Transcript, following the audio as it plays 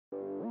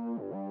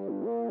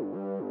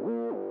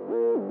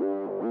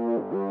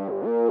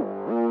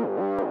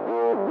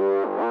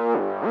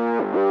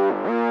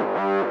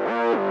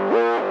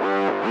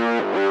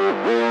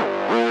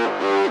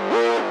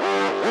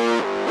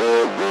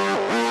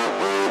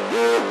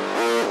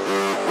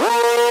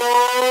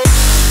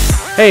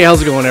Hey,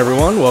 how's it going,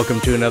 everyone? Welcome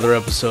to another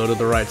episode of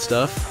The Right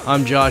Stuff.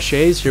 I'm Josh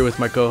Hayes, here with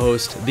my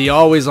co-host, the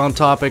always on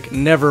topic,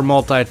 never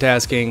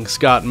multitasking,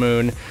 Scott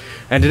Moon.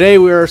 And today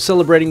we are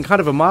celebrating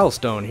kind of a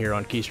milestone here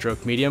on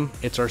Keystroke Medium.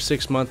 It's our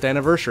 6-month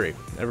anniversary.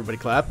 Everybody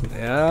clap.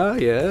 Yeah,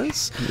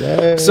 yes.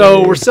 Yay.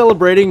 So we're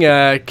celebrating,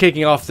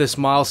 kicking off this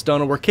milestone,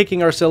 and we're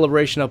kicking our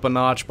celebration up a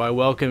notch by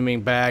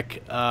welcoming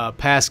back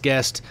past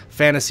guest,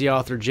 fantasy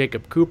author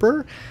Jacob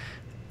Cooper,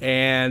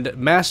 and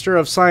master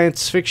of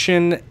science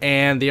fiction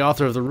and the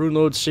author of the Rune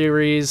Lord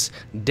series,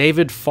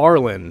 David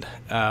Farland.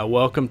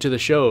 Welcome to the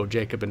show,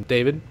 Jacob and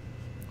David.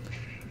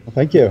 Well,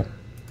 thank you.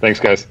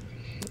 Thanks, guys.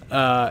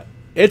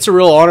 It's a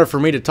real honor for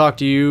me to talk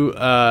to you,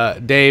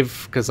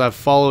 Dave, because I've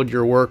followed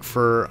your work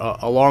for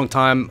a long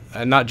time,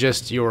 not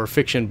just your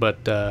fiction, but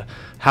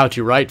how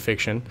to write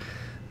fiction.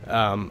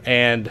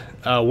 And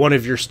one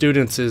of your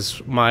students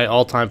is my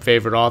all-time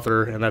favorite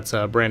author, and that's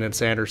Brandon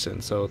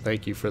Sanderson. So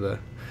thank you for the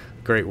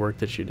great work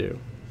that you do.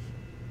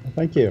 Well,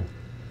 thank you.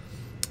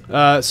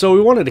 So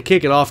we wanted to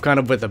kick it off kind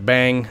of with a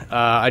bang.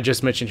 I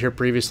just mentioned here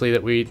previously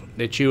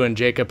that you and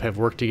Jacob have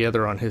worked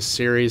together on his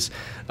series.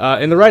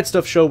 In the Right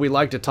Stuff show, we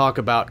like to talk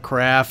about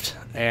craft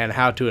and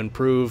how to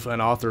improve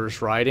an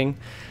author's writing.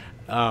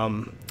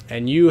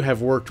 And you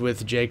have worked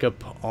with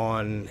Jacob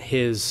on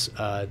his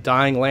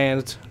Dying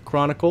Land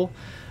Chronicle,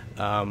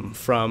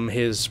 from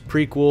his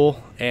prequel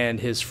and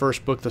his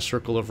first book, The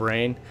Circle of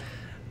Rain.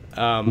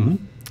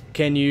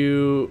 Can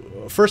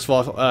you, first of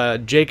all,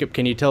 Jacob,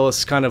 can you tell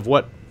us kind of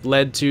what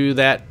led to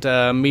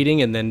that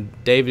meeting? And then,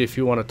 David, if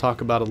you want to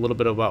talk about a little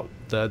bit about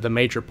the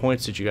major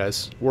points that you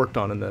guys worked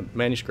on in the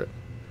manuscript.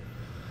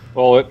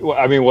 Well,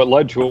 what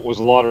led to it was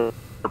a lot of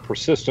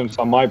persistence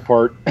on my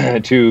part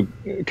to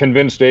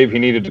convince Dave he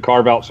needed to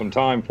carve out some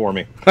time for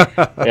me.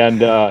 And,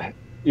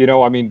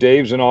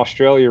 Dave's in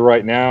Australia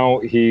right now.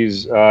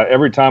 He's,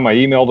 every time I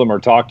emailed him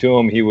or talked to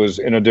him, he was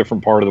in a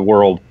different part of the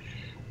world.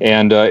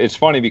 And it's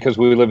funny because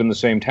we live in the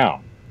same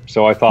town.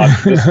 So I thought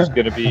this is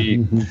going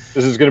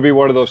to be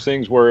one of those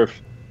things where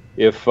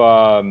if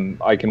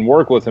I can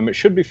work with him, it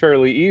should be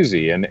fairly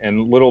easy.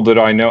 And little did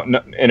I know,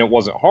 and it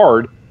wasn't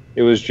hard.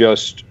 It was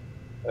just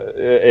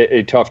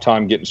a tough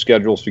time getting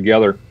schedules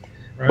together.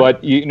 Right.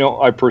 But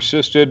I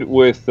persisted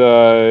with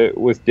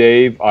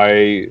Dave. I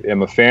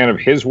am a fan of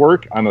his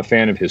work. I'm a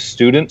fan of his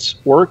students'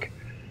 work,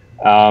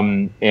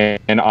 and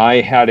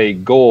I had a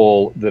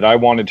goal that I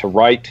wanted to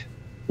write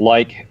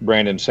like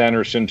Brandon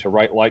Sanderson, to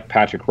write like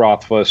Patrick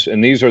Rothfuss.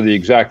 And these are the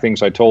exact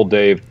things I told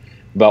Dave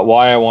about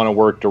why I want to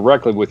work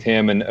directly with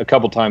him. And a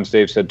couple times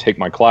Dave said, take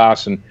my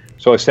class. And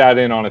so I sat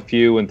in on a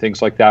few and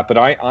things like that. But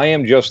I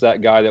am just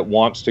that guy that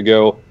wants to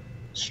go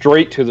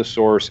straight to the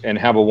source and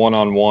have a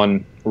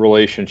one-on-one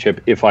relationship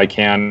if I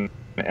can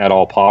at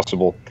all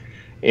possible.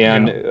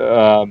 And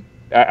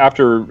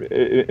after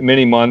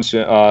many months,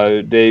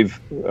 Dave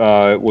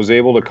was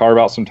able to carve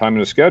out some time in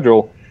his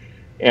schedule.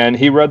 And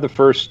he read the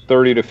first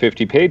 30 to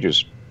 50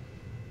 pages.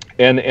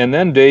 And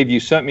then, Dave,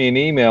 you sent me an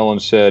email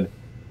and said,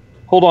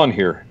 hold on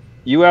here.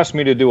 You asked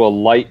me to do a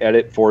light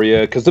edit for you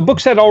because the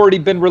books had already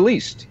been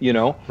released,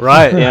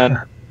 Right.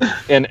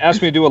 And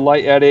asked me to do a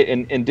light edit.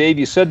 And Dave,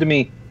 you said to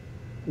me,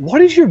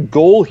 what is your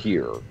goal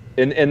here?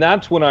 And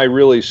that's when I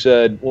really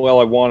said, well,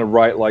 I want to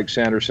write like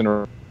Sanderson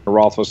or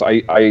Rothfuss.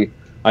 I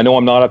know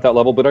I'm not at that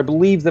level, but I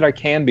believe that I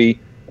can be.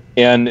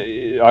 And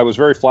I was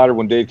very flattered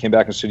when Dave came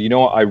back and said,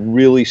 I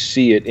really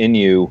see it in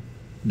you.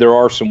 There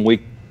are some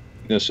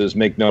weaknesses,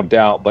 make no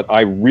doubt, but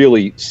I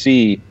really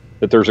see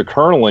that there's a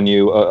kernel in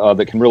you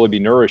that can really be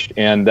nourished.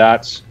 And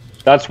that's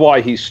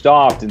why he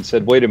stopped and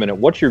said, wait a minute,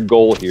 what's your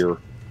goal here?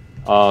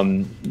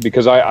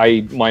 Because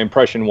my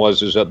impression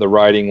is that the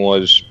writing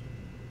was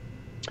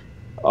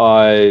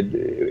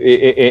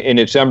in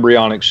its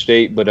embryonic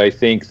state, but I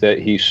think that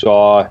he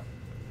saw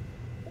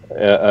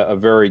a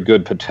very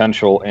good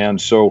potential.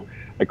 And so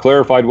I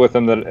clarified with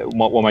him that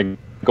what my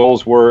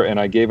goals were, and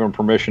I gave him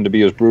permission to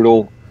be as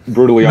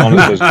brutally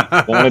honest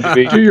as he wanted to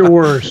be. Do your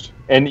worst.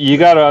 And you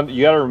gotta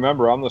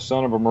remember, I'm the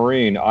son of a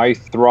Marine. I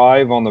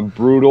thrive on the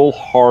brutal,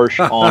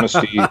 harsh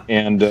honesty,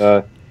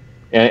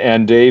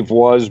 and Dave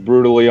was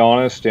brutally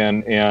honest.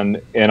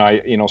 And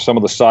I, some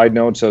of the side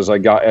notes as I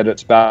got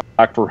edits back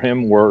for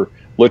him were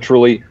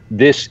literally,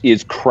 this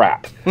is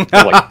crap. Like,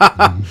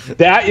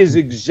 that is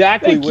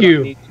exactly what I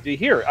needed to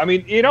hear. I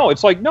mean,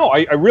 it's like, no,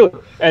 I really,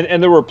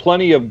 and there were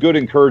plenty of good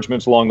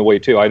encouragements along the way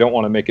too. I don't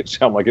want to make it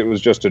sound like it was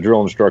just a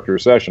drill instructor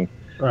session,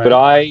 right.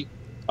 But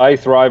I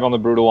thrive on the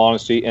brutal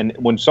honesty. And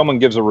when someone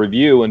gives a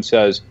review and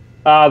says,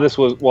 this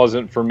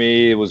wasn't for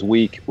me, it was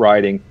weak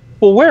writing.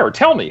 Well, where?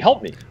 Tell me,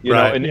 help me.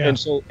 And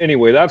so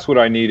anyway, that's what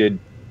I needed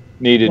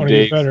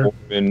Dave for,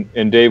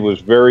 and Dave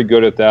was very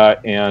good at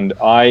that. And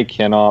I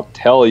cannot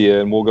tell you,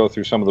 and we'll go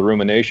through some of the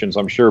ruminations,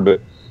 I'm sure, but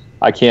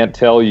I can't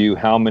tell you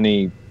how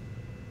many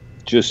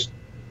just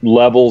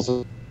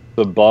levels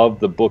above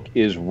the book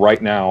is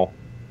right now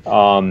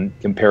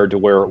compared to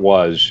where it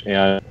was.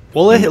 And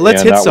well,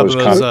 let's hit some of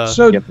those.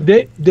 So,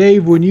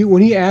 Dave, when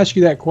he asked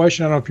you that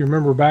question, I don't know if you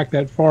remember back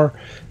that far.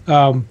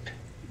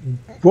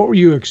 What were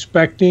you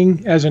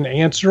expecting as an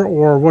answer,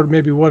 or what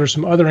are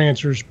some other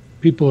answers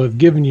people have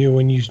given you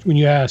when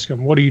you ask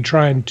them, what are you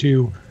trying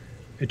to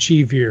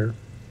achieve here?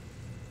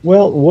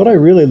 Well, what I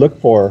really look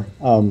for,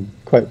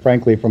 quite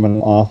frankly, from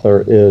an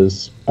author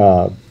is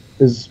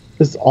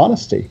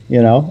honesty.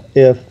 You know,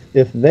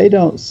 if they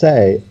don't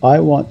say, I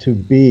want to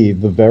be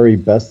the very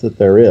best that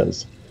there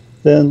is,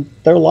 then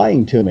they're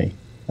lying to me.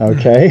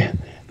 Okay,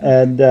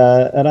 and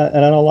I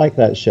don't like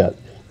that shit.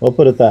 We'll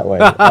put it that way.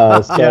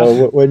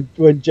 So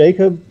when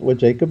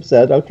Jacob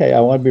said, okay, I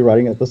want to be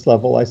writing at this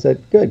level, I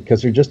said, good,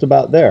 because you're just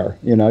about there.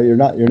 You know, you're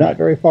not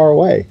very far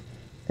away.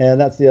 And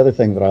that's the other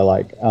thing that I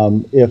like.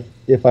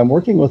 If I'm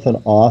working with an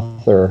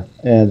author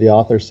and the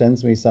author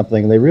sends me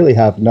something and they really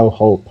have no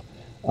hope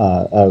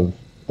of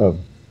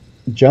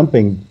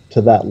jumping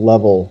to that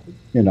level,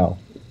 you know,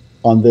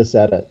 on this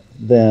edit,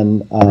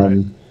 then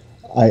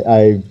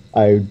I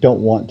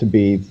don't want to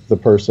be the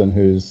person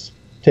who's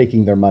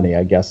taking their money,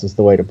 I guess is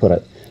the way to put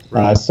it.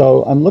 Right.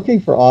 So I'm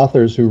looking for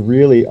authors who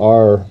really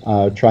are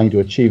trying to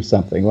achieve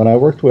something. When I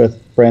worked with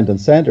Brandon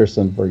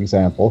Sanderson, for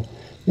example,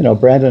 you know,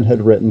 Brandon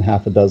had written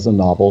half a dozen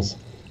novels,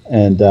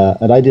 and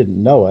I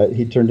didn't know it.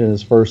 He turned in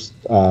his first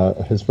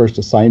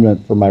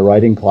assignment for my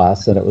writing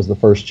class, and it was the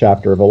first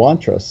chapter of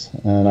Elantris.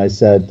 And I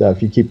said,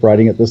 if you keep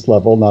writing at this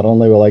level, not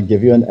only will I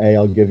give you an A,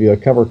 I'll give you a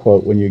cover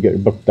quote when you get your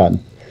book done.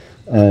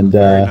 And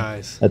Very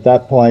nice. At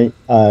that point,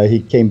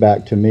 he came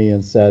back to me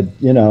and said,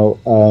 you know,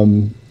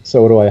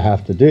 so what do I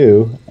have to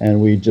do? And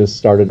we just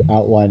started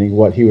outlining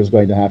what he was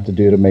going to have to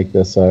do to make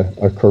this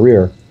a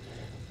career.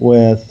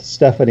 With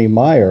Stephanie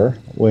Meyer,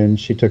 when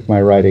she took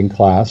my writing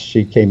class,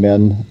 she came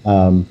in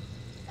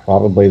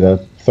probably the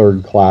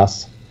third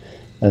class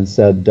and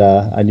said,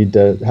 I need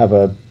to have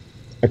a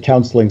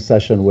counseling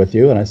session with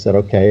you. And I said,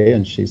 okay.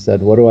 And she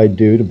said, what do I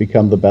do to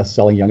become the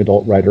best-selling young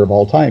adult writer of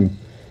all time?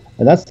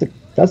 And that's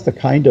the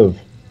kind of,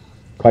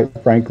 quite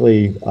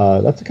frankly,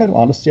 that's the kind of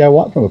honesty I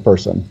want from a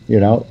person. You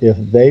know, if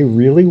they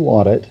really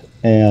want it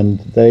and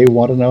they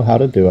want to know how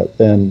to do it,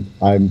 then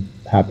I'm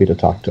happy to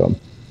talk to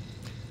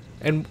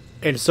them.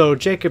 And so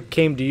Jacob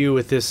came to you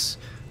with this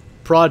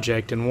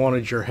project and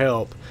wanted your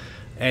help,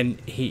 and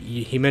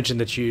he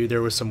mentioned that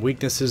there was some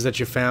weaknesses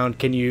that you found.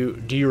 Do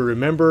you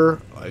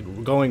remember,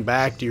 going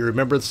back, do you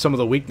remember some of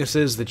the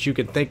weaknesses that you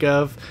can think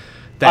of?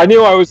 I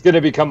knew I was going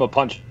to become a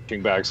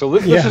punching bag, so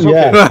this is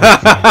okay.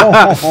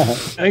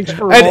 Thanks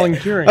for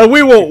volunteering.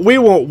 We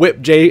won't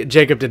whip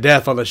Jacob to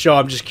death on the show.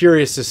 I'm just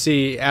curious to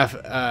see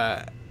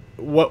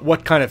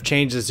what kind of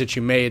changes that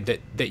you made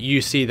that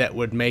you see that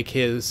would make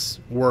his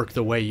work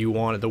the way you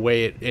want it, the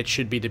way it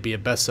should be to be a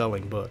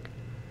best-selling book.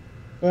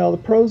 Well, the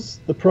prose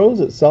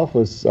itself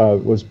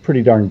was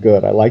pretty darn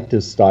good. I liked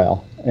his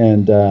style,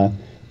 and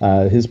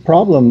his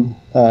problem.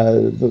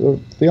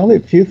 The only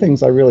few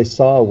things I really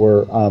saw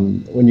were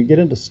when you get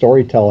into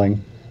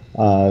storytelling,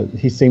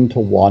 he seemed to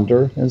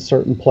wander in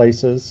certain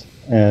places,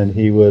 and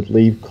he would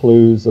leave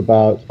clues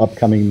about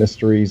upcoming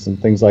mysteries and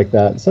things like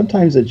that. And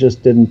sometimes it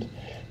just didn't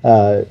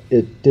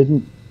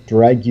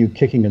drag you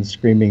kicking and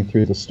screaming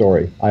through the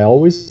story. I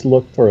always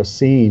look for a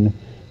scene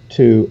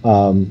to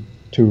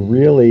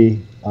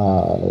really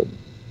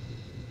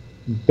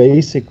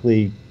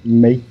basically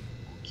make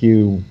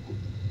you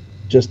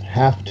just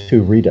have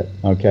to read it.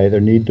 Okay, there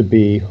need to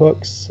be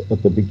hooks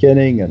at the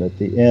beginning and at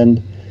the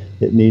end.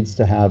 It needs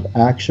to have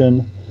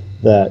action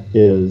that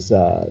is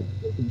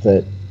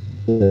that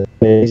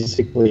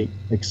basically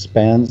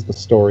expands the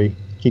story,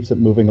 keeps it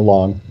moving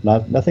along.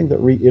 Nothing that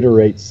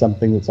reiterates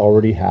something that's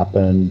already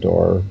happened,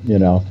 or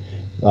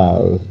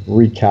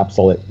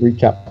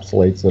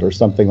recapsulates it or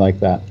something like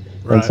that.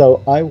 Right. And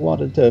so I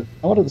wanted the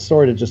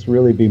story to just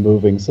really be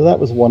moving. So that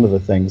was one of the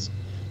things.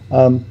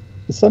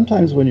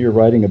 Sometimes when you're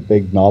writing a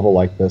big novel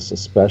like this,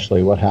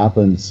 especially, what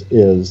happens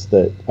is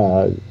that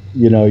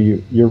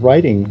you're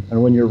writing,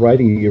 and when you're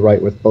writing, you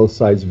write with both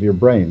sides of your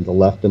brain, the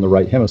left and the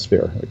right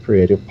hemisphere, the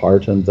creative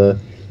part and the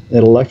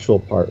intellectual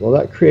part. Well,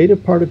 that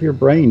creative part of your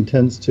brain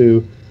tends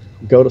to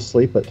go to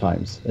sleep at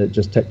times. It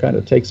just kind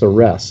of takes a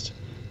rest,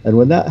 and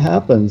when that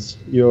happens,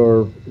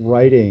 your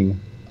writing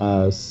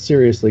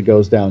seriously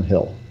goes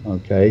downhill.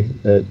 Okay,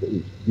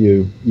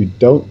 you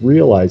don't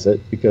realize it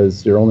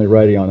because you're only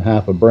writing on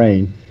half a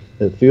brain.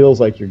 It feels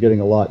like you're getting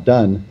a lot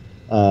done,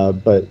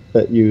 but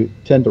you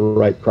tend to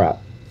write crap.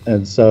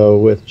 And so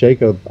with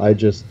Jacob, I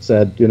just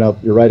said, you're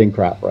writing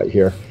crap right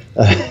here.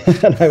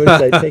 And I would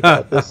say, take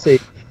out this scene.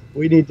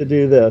 We need to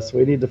do this.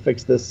 We need to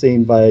fix this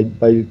scene by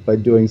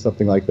doing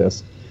something like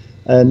this.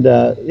 And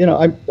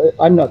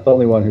I'm not the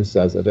only one who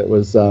says it. It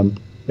was who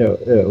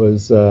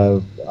was it?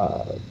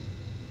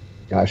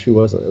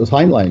 It was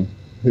Heinlein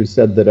who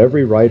said that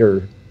every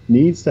writer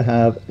needs to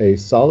have a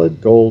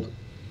solid gold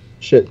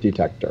shit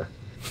detector.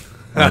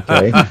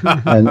 Okay,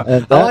 and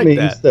that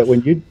means that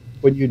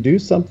when you do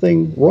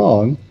something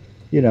wrong,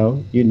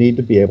 you need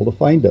to be able to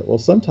find it. Well,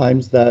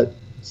 sometimes that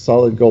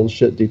solid gold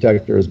shit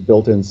detector is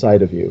built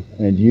inside of you,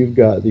 and you've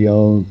got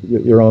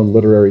your own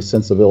literary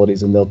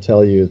sensibilities, and they'll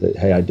tell you that,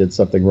 hey, I did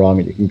something wrong,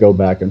 and you can go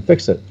back and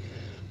fix it.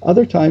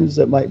 Other times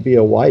it might be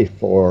a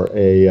wife or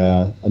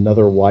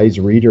another wise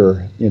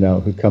reader,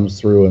 who comes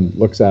through and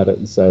looks at it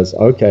and says,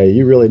 okay,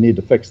 you really need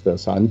to fix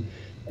this, hon.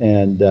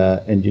 and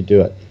you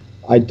do it.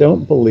 I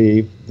don't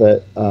believe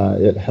that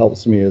it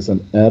helps me as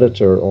an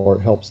editor, or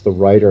it helps the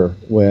writer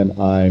when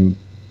I'm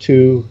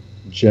too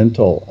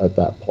gentle at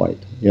that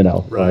point.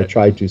 I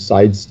try to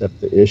sidestep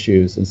the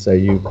issues and say,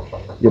 you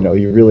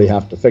really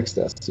have to fix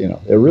this.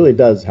 It really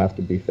does have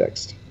to be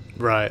fixed.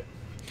 Right.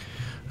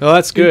 Well,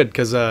 that's good,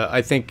 because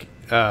I think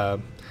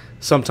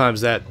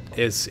sometimes that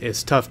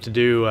is tough to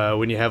do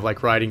when you have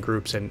like writing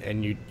groups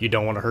and you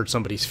don't want to hurt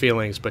somebody's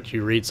feelings, but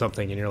you read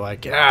something and you're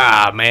like,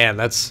 man,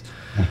 that's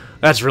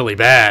really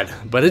bad,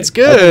 but it's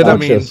good. I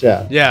mean,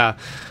 yeah.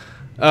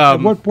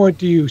 At what point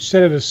do you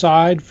set it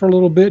aside for a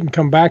little bit and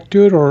come back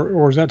to it,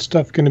 or is that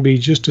stuff going to be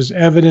just as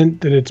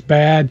evident that it's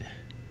bad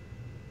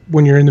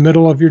when you're in the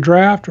middle of your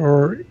draft,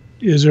 or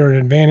is there an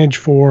advantage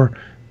for,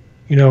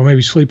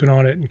 maybe sleeping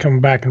on it and coming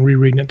back and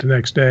rereading it the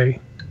next day?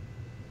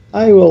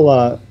 I will.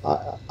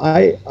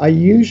 I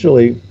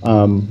usually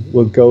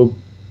will go.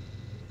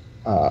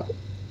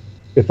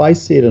 If I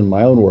see it in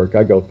my own work,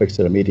 I go fix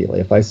it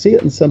immediately. If I see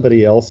it in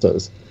somebody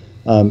else's,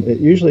 it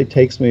usually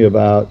takes me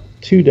about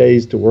 2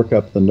 days to work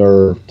up the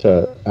nerve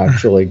to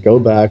actually go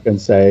back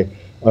and say,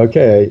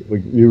 okay,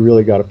 you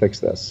really got to fix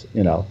this,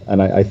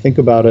 And I think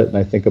about it, and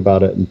I think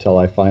about it until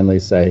I finally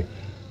say,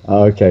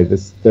 okay,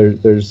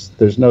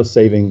 there's no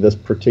saving this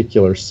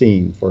particular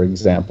scene, for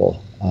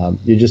example.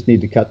 You just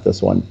need to cut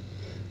this one,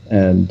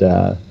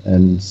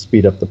 and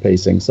speed up the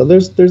pacing. So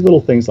there's little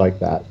things like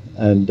that,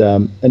 and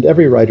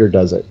every writer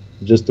does it,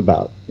 just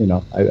about.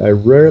 I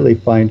rarely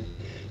find.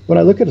 When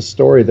I look at a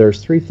story,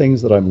 there's 3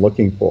 things that I'm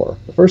looking for.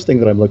 The first thing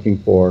that I'm looking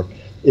for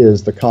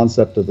is the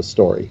concept of the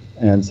story.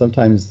 And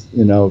sometimes,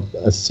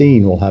 a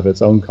scene will have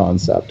its own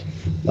concept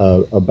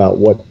about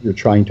what you're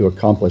trying to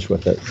accomplish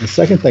with it. The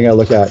second thing I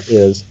look at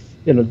is,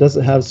 does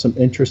it have some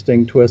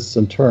interesting twists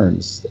and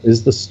turns?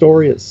 Is the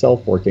story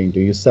itself working? Do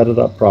you set it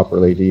up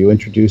properly? Do you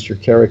introduce your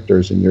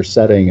characters and your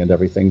setting and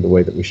everything the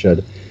way that we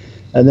should?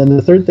 And then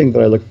the third thing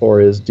that I look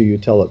for is, do you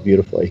tell it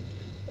beautifully?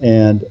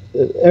 And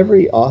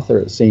every author,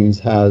 it seems,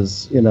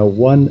 has,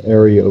 one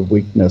area of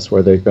weakness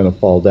where they're going to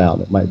fall down.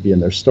 It might be in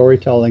their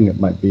storytelling, it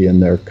might be in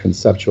their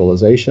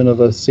conceptualization of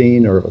a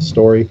scene or of a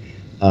story,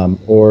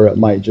 or it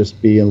might just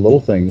be in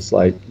little things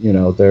like,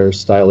 their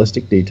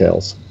stylistic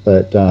details.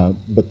 But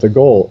the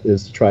goal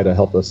is to try to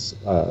help us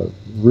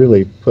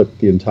really put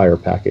the entire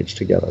package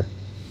together.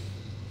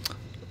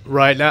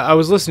 Right. Now, I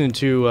was listening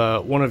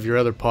to one of your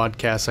other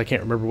podcasts. I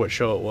can't remember what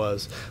show it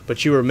was,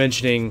 but you were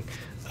mentioning...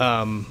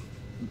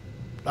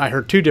 I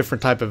heard 2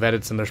 different type of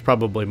edits, and there's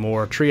probably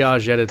more: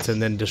 triage edits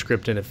and then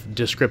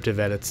descriptive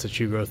edits that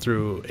you go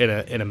through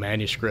in a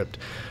manuscript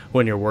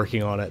when you're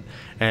working on it.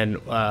 And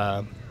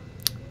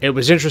it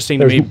was interesting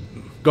to me.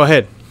 Go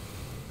ahead.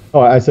 Oh,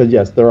 I said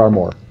yes. There are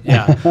more.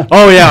 Yeah.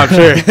 Oh, yeah.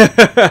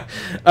 I'm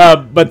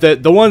sure. But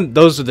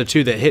those are the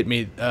 2 that hit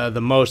me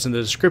the most. In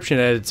the description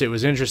edits, it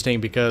was interesting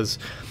because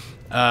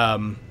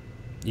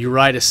you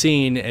write a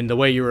scene, and the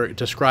way you were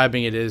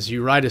describing it is,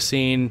 you write a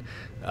scene.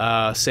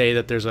 Say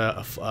that there's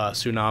a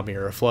tsunami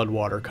or a flood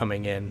water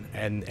coming in,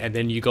 and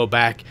then you go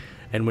back,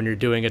 and when you're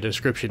doing a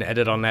description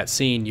edit on that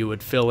scene, you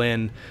would fill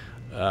in,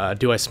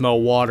 do I smell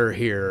water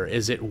here?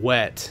 Is it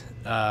wet?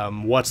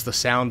 What's the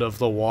sound of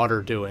the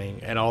water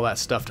doing? And all that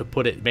stuff to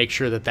make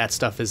sure that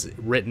stuff is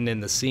written in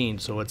the scene,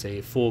 so it's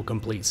a full,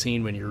 complete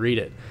scene when you read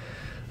it.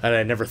 And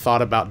I never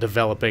thought about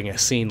developing a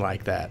scene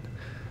like that.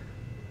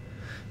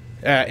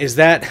 Is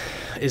that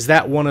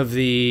one of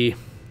the...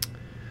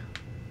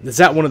 Is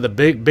that one of the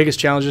biggest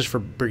challenges for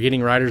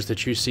beginning writers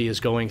that you see, is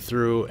going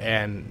through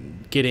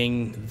and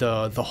getting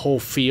the whole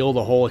feel,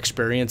 the whole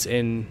experience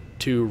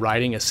into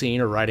writing a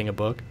scene or writing a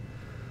book?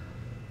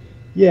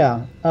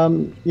 Yeah.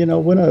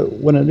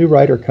 When a new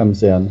writer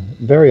comes in,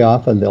 very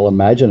often they'll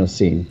imagine a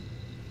scene,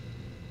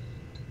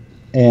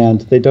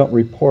 and they don't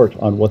report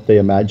on what they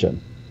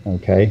imagine.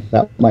 Okay,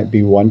 that might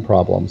be one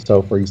problem.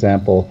 So, for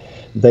example,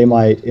 they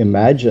might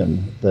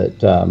imagine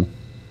that,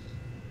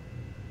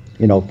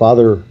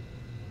 Father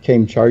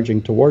came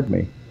charging toward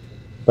me,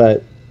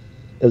 but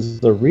as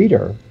the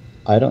reader,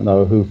 I don't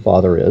know who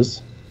Father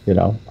is.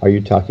 Are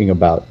you talking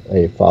about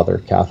a Father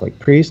Catholic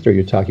priest? Or are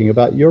you talking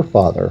about your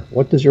father?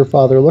 What does your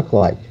father look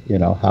like?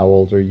 How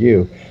old are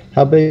you?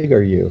 How big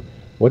are you?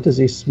 What does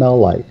he smell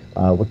like?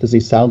 What does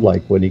he sound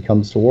like when he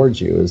comes towards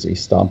you? Is he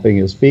stomping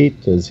his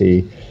feet? Is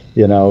he,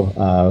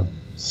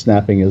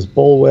 snapping his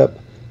bullwhip?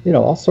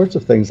 All sorts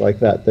of things like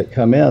that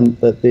come in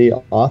that the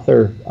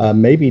author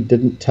maybe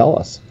didn't tell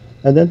us.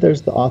 And then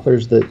there's the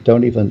authors that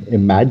don't even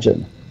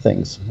imagine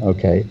things.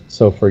 Okay,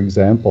 so for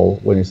example,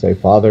 when you say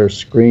Father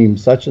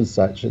screams such and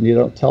such, and you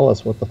don't tell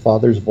us what the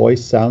father's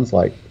voice sounds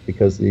like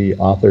because the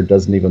author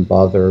doesn't even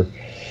bother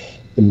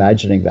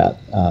imagining that.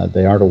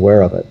 They aren't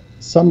aware of it.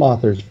 Some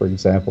authors, for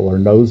example, are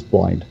nose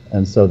blind,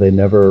 and so they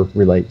never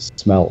relate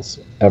smells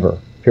ever,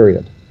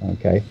 period.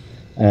 Okay,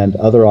 and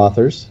other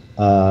authors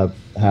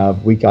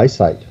have weak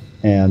eyesight,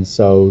 and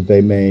so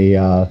they may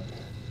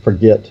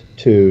forget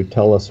to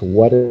tell us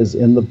what is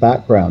in the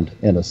background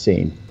in a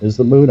scene. Is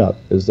the moon up?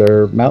 Is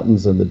there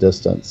mountains in the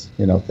distance?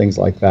 Things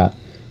like that.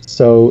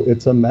 So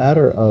it's a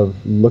matter of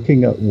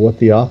looking at what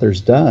the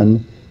author's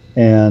done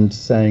and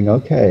saying,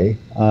 okay,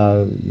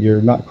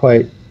 you're not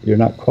quite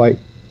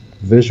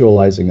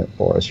visualizing it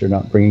for us. You're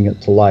not bringing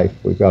it to life.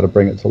 We've got to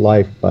bring it to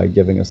life by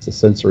giving us the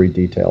sensory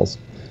details.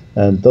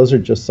 And those are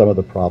just some of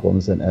the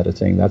problems in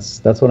editing.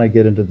 That's when I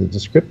get into the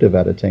descriptive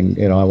editing.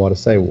 You know, I want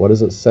to say, what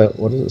does it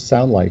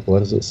sound like? What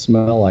does it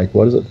smell like?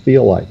 What does it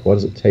feel like? What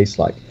does it taste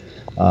like?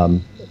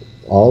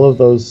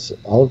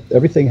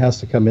 Everything has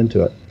to come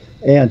into it.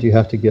 And you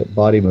have to get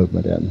body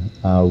movement in.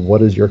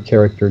 What is your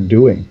character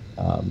doing?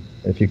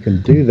 If you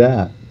can do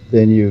that,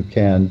 then you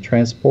can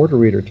transport a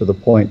reader to the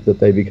point that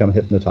they become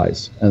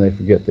hypnotized and they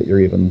forget that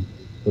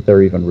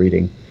they're even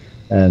reading.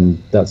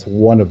 And that's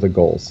one of the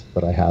goals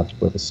that I have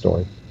with a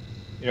story.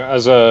 You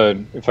know,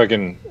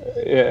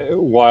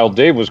 while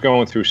Dave was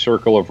going through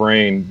Circle of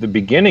Rain, the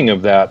beginning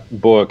of that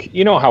book,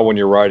 you know how when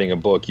you're writing a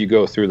book, you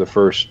go through the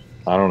first,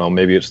 I don't know,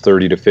 maybe it's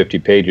 30 to 50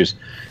 pages,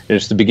 and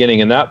it's the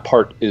beginning, and that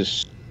part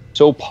is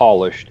so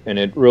polished, and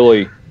it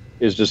really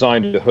is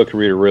designed to hook a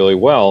reader really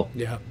well.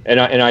 Yeah. And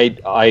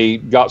I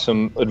got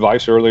some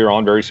advice earlier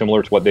on, very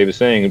similar to what Dave was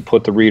saying, and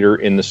put the reader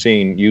in the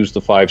scene, use the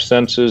 5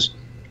 senses.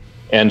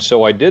 And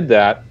so I did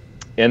that.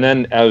 And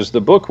then as the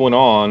book went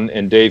on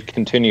and Dave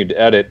continued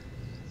to edit,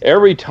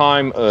 every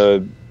time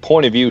a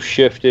point of view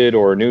shifted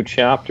or a new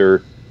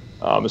chapter,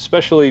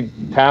 especially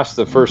past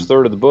the first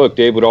third of the book,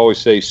 Dave would always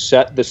say,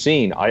 set the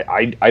scene.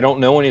 I don't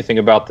know anything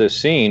about this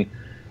scene.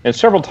 And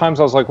several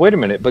times I was like, wait a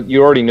minute, but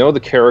you already know the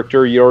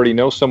character, you already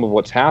know some of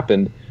what's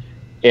happened.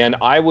 And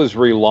I was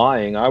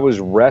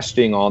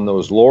resting on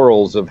those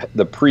laurels of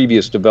the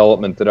previous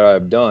development that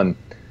I've done.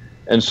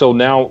 And so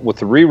now with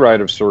the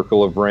rewrite of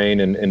Circle of Rain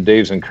and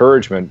Dave's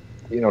encouragement,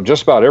 you know,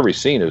 just about every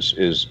scene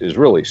is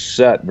really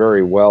set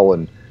very well,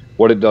 and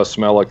what it does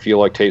smell like, feel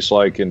like, taste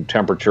like, and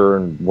temperature,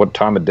 and what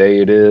time of day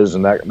it is,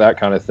 and that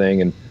kind of thing.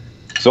 And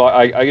so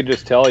I could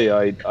just tell you,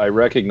 I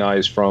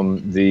recognize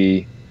from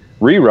the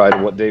rewrite of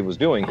what Dave was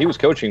doing, he was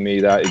coaching me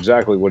that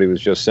exactly what he was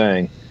just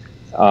saying.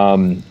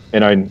 And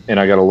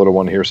I got a little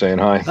one here saying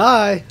hi.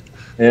 Hi.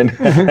 And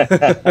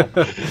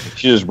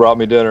she just brought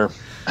me dinner.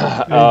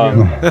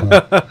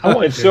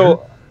 And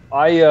so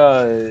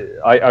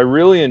I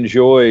really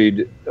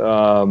enjoyed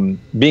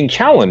being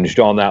challenged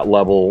on that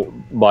level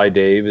by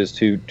Dave, is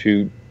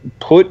to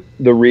put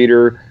the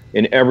reader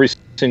in every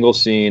single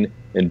scene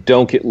and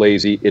don't get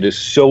lazy. It is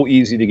so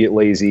easy to get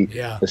lazy,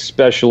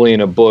 especially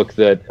in a book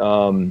that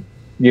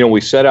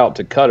we set out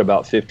to cut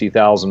about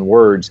 50,000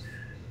 words.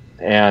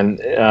 And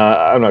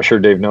I'm not sure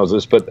Dave knows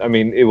this, but I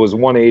mean, it was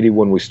 180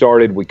 when we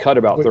started. We cut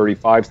about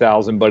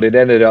 35,000, but it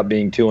ended up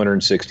being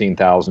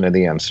 216,000 in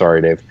the end.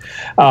 Sorry, Dave.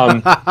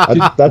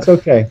 That's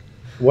okay.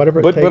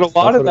 Whatever it takes. But a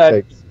lot of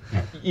that,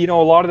 a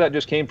lot of that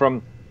just came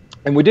from,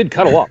 and we did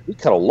cut a lot. We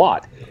cut a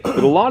lot,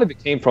 but a lot of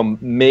it came from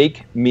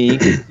make me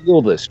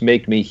feel this,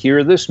 make me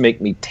hear this,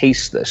 make me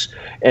taste this,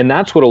 and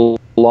that's what a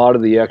lot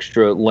of the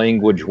extra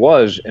language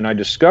was. And I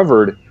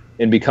discovered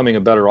in becoming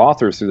a better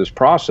author through this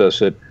process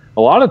that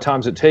a lot of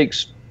times it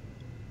takes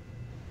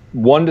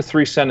 1 to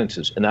 3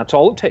 sentences, and that's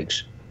all it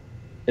takes.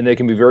 And they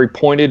can be very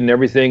pointed and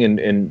everything,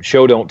 and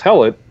show don't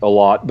tell it a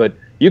lot, but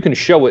you can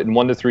show it in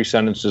 1 to 3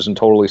 sentences and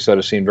totally set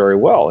a scene very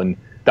well. And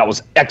that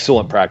was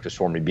excellent practice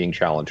for me, being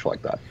challenged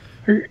like that.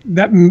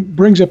 That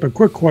brings up a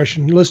quick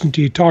question. Listening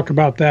to you talk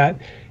about that,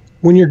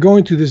 when you're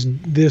going through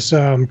this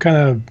kind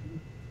of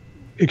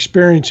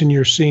experience in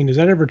your scene, does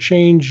that ever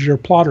change your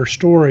plot or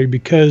story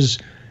because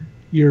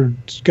you've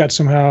got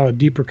somehow a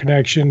deeper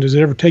connection? Does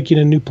it ever take you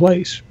in a new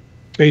place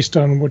based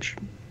on what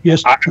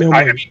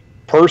I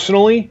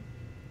personally,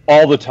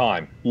 all the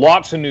time.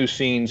 Lots of new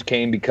scenes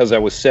came because I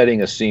was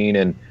setting a scene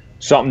and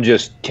something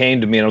just came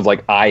to me and I was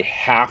like, I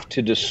have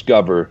to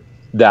discover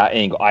that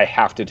angle. I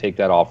have to take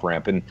that off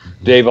ramp. And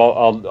Dave,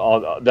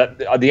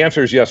 the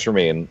answer is yes for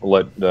me, and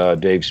let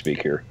Dave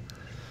speak here.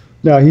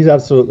 No, he's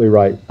absolutely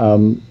right. A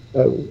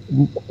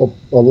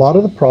lot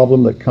of the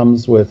problem that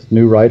comes with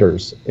new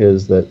writers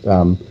is that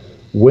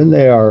when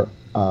they're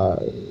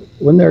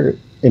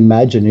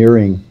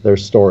imagineering their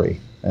story,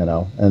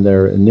 and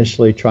they're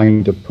initially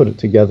trying to put it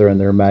together in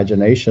their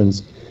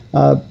imaginations,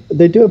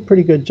 they do a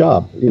pretty good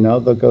job.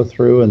 They'll go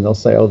through and they'll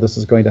say, oh, this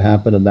is going to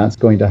happen and that's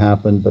going to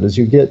happen. But as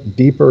you get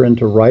deeper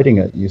into writing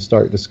it, you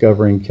start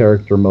discovering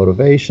character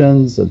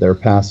motivations and their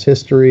past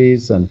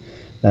histories and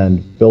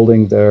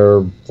building their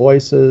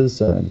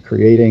voices and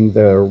creating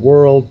their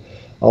world.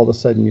 All of a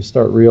sudden you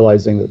start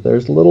realizing that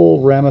there's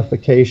little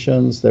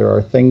ramifications. There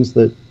are things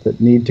that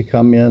need to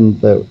come in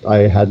that I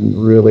hadn't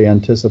really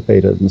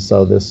anticipated. And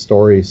so this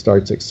story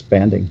starts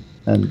expanding.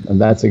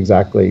 And that's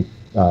exactly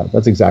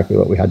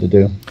what we had to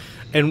do.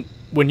 And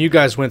when you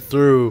guys went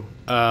through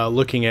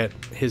looking at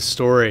his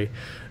story,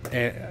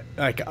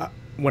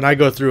 when I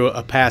go through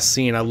a past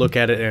scene, I look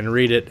at it and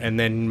read it and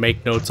then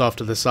make notes off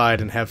to the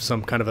side and have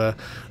some kind of a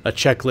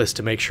checklist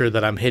to make sure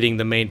that I'm hitting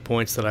the main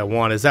points that I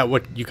want. Is that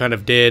what you kind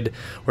of did,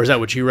 or is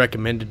that what you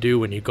recommend to do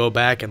when you go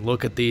back and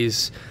look at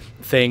these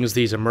things,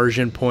 these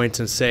immersion points,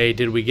 and say,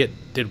 did we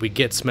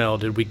get smell?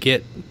 Did we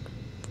get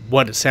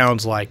what it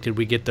sounds like? Did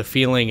we get the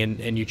feeling,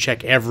 and you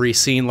check every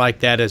scene like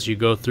that as you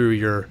go through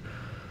your...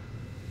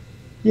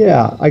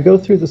 Yeah, I go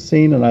through the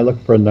scene and I look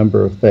for a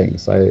number of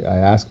things. I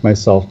ask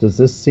myself, does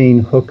this scene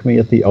hook me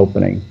at the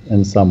opening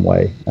in some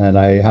way? And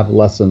I have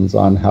lessons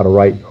on how to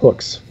write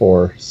hooks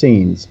for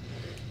scenes.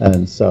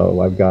 And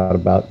so I've got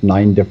about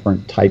 9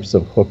 different types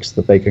of hooks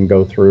that they can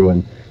go through,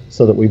 and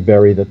so that we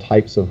vary the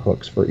types of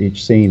hooks for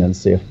each scene and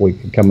see if we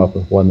can come up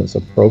with one that's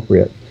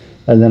appropriate.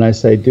 And then I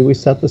say, do we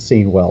set the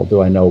scene well?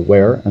 Do I know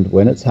where and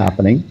when it's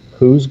happening?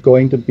 Who's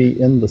going to be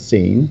in the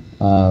scene?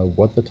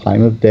 What the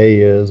time of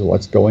day is?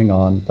 What's going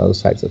on?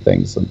 Those types of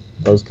things. And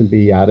those can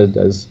be added,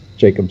 as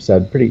Jacob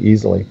said, pretty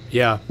easily.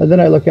 Yeah. And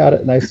then I look at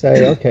it and I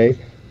say, okay,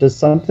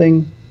 does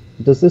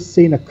this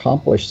scene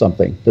accomplish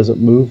something? Does it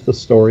move the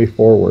story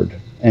forward?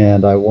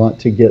 And I want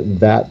to get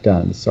that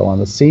done. So on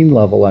the scene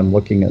level, I'm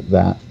looking at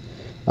that.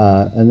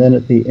 And then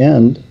at the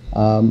end,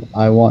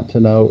 I want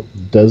to know,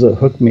 does it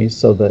hook me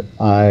so that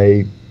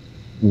I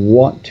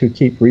want to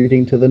keep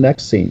reading to the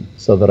next scene,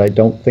 so that I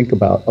don't think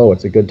about, oh,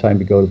 it's a good time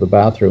to go to the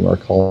bathroom or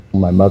call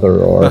my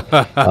mother or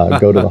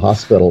go to the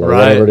hospital or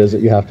whatever it is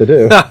that you have to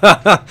do.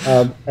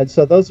 And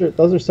so those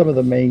are some of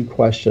the main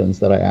questions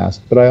that I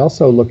ask. But I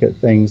also look at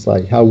things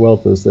like, how well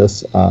does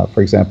this,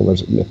 for example,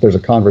 if there's a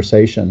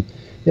conversation,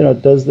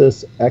 does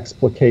this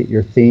explicate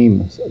your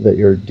themes that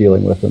you're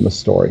dealing with in the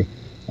story?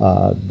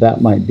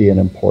 That might be an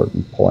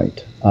important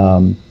point.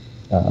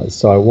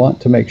 So I want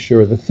to make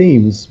sure the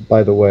themes,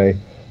 by the way,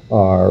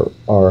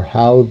 are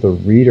how the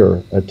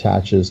reader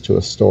attaches to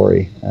a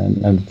story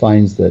and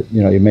finds that,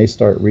 you may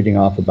start reading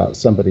off about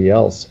somebody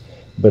else,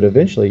 but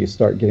eventually you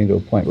start getting to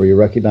a point where you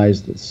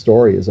recognize that the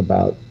story is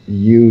about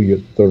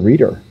you the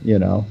reader,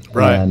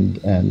 Right.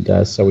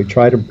 And so we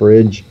try to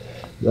bridge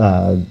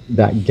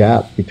that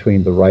gap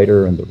between the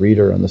writer and the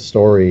reader and the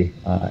story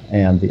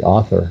and the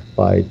author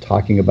by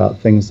talking about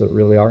things that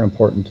really are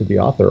important to the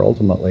author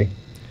ultimately,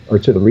 or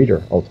to the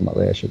reader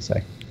ultimately, I should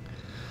say.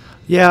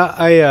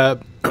 Yeah,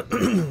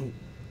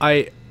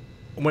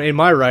 in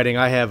my writing,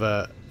 I have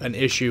an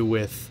issue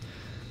with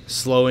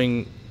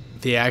slowing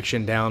the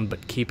action down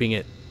but keeping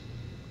it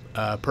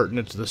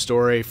pertinent to the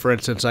story. For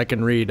instance, I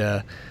can read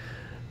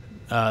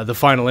The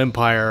Final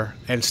Empire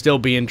and still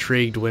be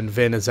intrigued when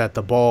Vin is at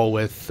the ball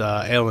with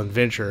Alan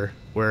Venture,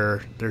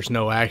 where there's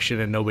no action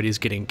and nobody's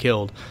getting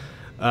killed.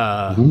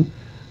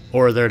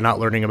 Or they're not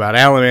learning about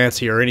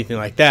allomancy or anything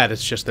like that.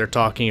 It's just they're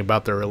talking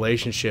about their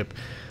relationship.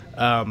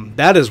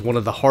 That is one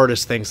of the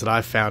hardest things that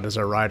I've found as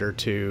a writer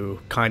to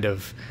kind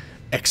of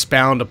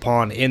expound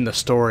upon in the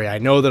story. I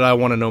know that I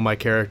want to know my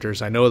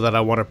characters. I know that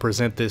I want to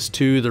present this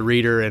to the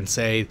reader and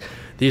say,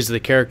 these are the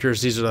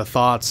characters, these are the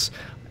thoughts.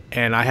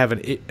 And I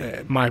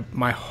have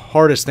my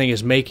hardest thing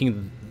is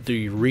making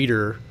the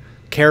reader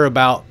care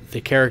about the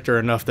character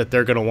enough that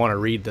they're going to want to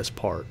read this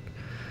part.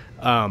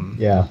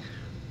 Yeah.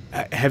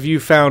 Have you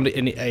found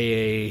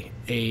a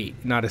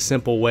not a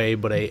simple way,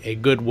 but a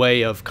good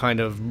way of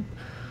kind of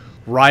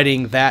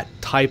writing that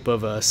type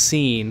of a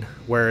scene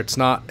where it's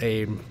not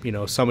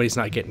somebody's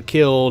not getting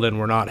killed and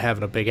we're not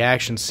having a big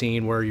action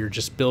scene, where you're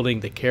just building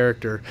the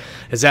character?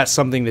 Is that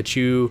something that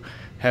you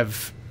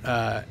have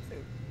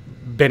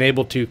been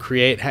able to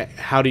create?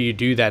 How do you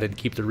do that and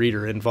keep the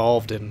reader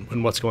involved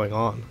in what's going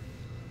on?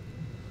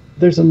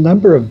 There's a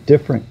number of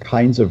different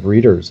kinds of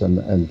readers,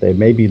 and they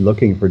may be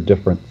looking for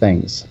different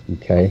things.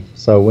 Okay,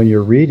 so when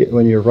you're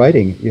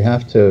writing, you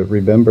have to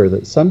remember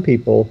that some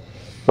people,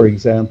 for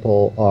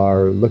example,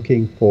 are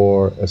looking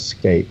for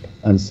escape,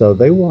 and so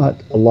they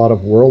want a lot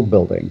of world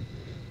building.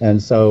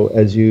 And so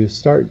as you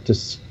start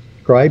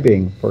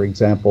describing, for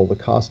example, the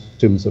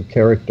costumes of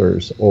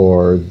characters,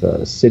 or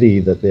the city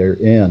that they're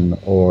in,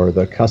 or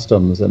the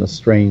customs in a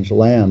strange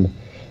land,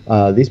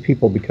 these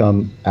people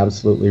become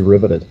absolutely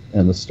riveted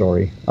in the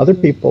story. Other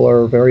people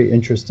are very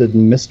interested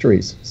in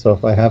mysteries. So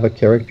if I have a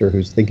character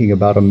who's thinking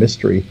about a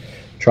mystery,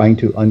 trying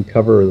to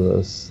uncover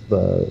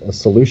a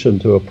solution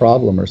to a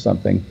problem or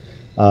something,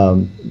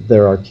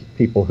 there are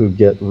people who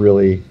get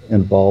really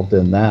involved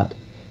in that.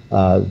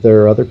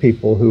 There are other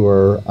people who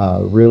are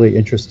really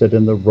interested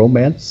in the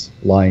romance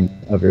line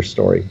of your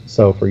story.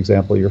 So, for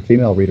example, your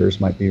female readers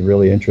might be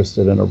really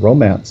interested in a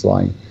romance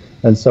line.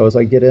 And so as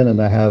I get in and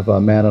I have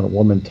a man and a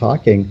woman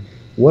talking,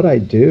 what I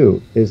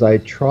do is I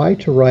try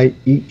to write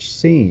each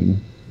scene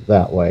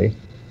that way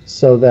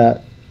so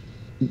that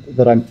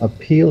I'm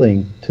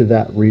appealing to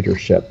that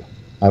readership.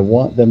 I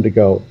want them to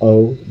go,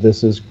 oh,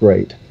 this is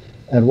great.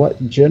 And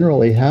what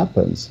generally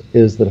happens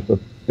is that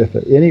if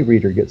any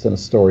reader gets in a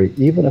story,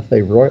 even if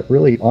they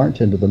really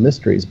aren't into the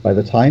mysteries, by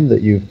the time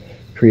that you've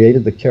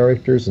created the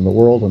characters and the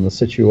world and the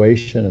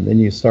situation, and then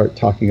you start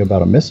talking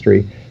about a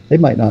mystery, they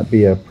might not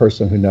be a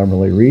person who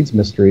normally reads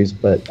mysteries,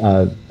 but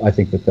I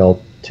think that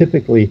they'll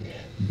typically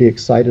be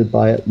excited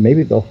by it.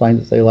 Maybe they'll find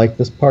that they like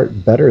this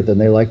part better than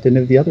they liked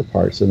any of the other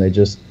parts, and they're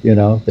just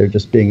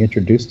being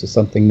introduced to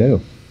something new.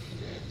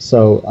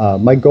 So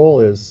my goal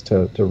is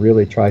to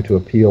really try to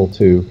appeal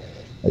to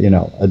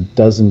a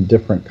dozen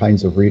different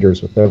kinds of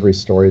readers with every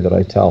story that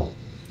I tell.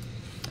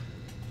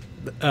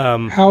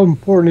 How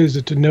important is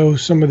it to know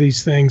some of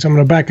these things? I'm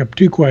going to back up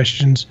 2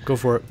 questions. Go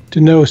for it.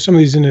 To know some of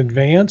these in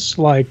advance,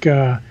 like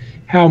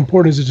how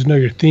important is it to know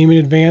your theme in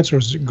advance, or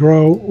does it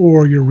grow,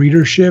 or your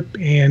readership?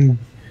 And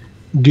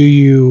do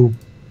you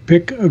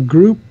pick a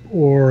group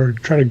or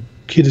try to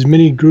hit as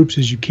many groups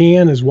as you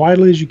can, as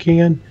widely as you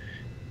can?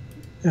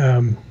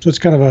 So it's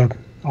kind of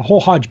a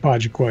whole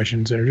hodgepodge of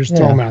questions there. Just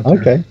throw them out there.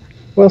 Okay.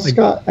 Well,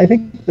 Scott, I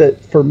think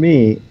that for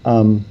me,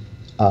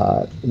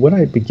 when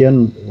I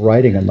begin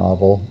writing a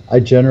novel, I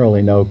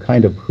generally know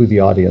kind of who the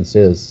audience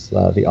is.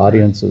 The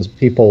audience is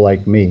people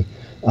like me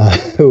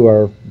who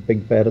are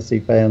big fantasy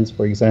fans,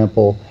 for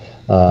example.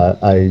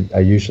 I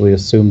usually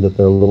assume that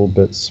they're a little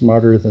bit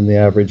smarter than the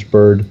average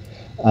bird,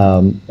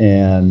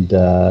 and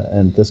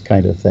this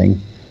kind of thing.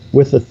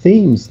 With the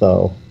themes,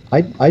 though,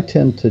 I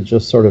tend to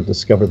just sort of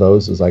discover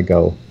those as I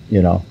go.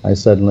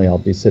 I'll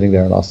be sitting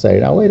there and I'll say,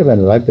 now, wait a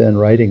minute, I've been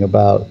writing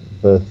about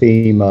the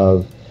theme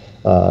of,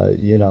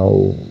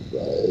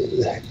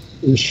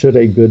 should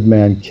a good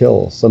man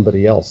kill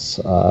somebody else,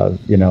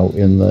 in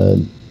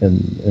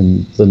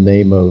the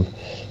name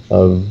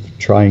of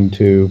trying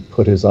to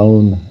put his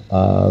own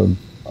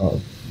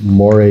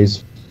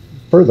mores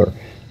further.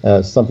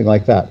 Something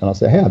like that, and I'll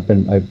say, hey,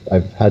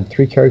 I've had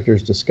 3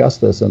 characters discuss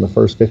this in the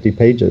first 50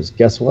 pages.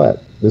 Guess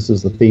what? This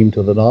is the theme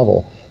to the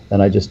novel,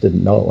 and I just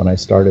didn't know it when I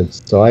started.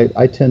 So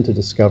I tend to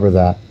discover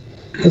that.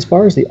 As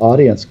far as the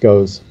audience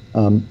goes,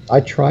 I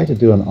try to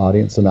do an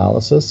audience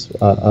analysis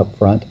up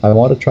front. I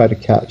want to try to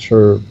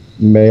capture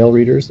male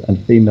readers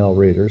and female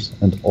readers,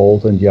 and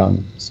old and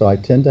young. So I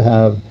tend to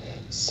have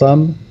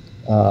some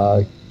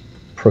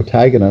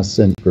protagonists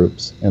in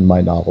groups in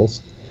my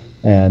novels.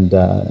 And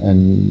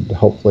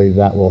hopefully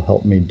that will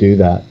help me do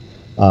that.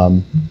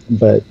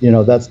 But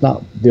that's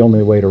not the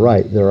only way to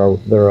write. There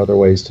are other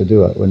ways to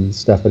do it. When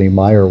Stephanie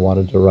Meyer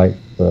wanted to write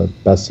the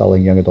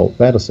best-selling young adult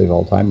fantasy of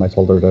all time, I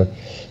told her to,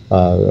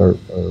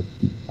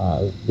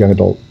 young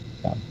adult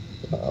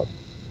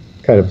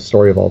kind of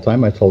story of all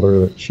time. I told her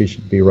that she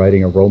should be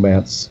writing a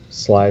romance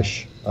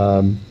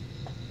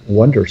 /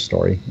 wonder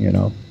story.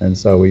 And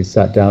so we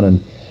sat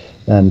down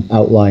and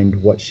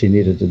outlined what she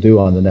needed to do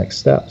on the next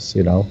steps.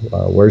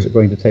 Where's it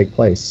going to take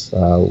place?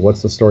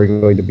 What's the story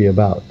going to be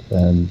about?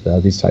 And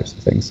these types of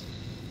things.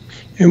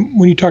 And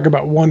when you talk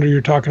about wonder,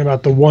 you're talking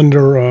about the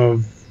wonder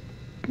of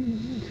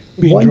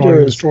being drawn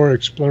into the story,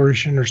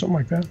 exploration, or something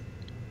like that?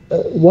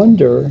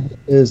 Wonder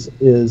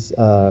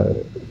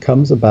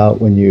comes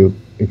about when you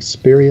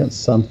experience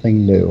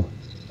something new,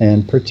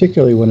 and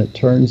particularly when it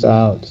turns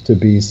out to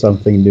be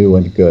something new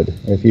and good.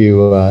 If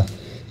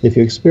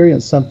you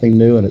experience something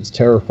new and it's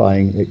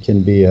terrifying, it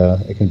can be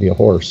a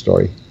horror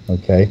story.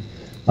 Okay,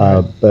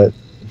 but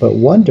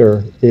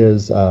wonder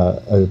is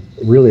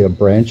really a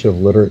branch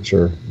of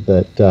literature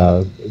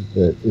that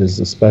is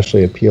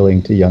especially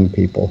appealing to young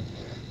people.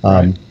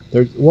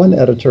 There's one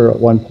editor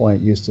at one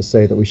point used to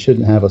say that we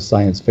shouldn't have a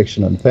science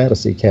fiction and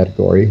fantasy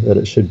category; that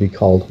it should be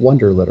called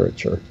wonder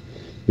literature,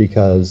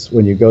 because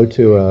when you go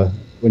to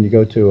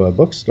a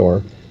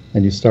bookstore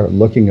and you start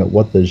looking at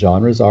what the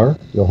genres are,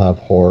 you'll have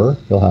horror,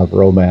 you'll have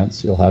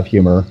romance, you'll have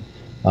humor,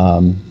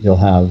 you'll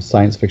have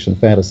science fiction,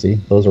 fantasy.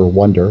 Those are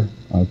wonder,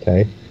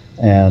 okay?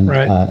 And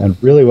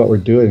really what we're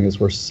doing is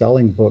we're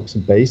selling books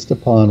based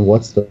upon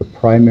what's the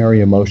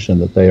primary emotion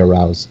that they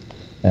arouse.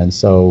 And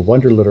so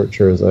wonder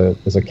literature is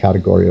a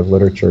category of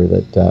literature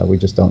that we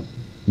just don't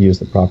use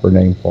the proper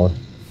name for.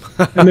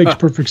 That makes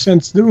perfect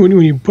sense. When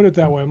you put it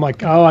that way, I'm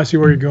like, oh, I see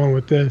where you're going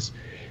with this.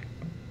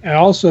 And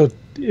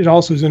it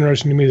also is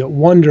interesting to me that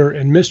wonder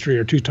and mystery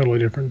are 2 totally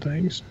different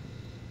things.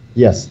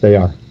 Yes, they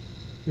are.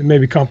 It may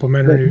be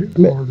complementary.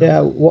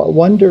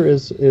 Wonder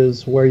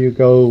is where you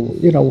go,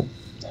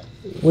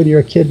 when you're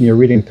a kid and you're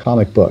reading a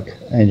comic book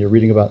and you're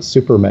reading about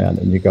Superman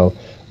and you go,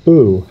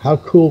 ooh, how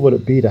cool would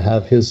it be to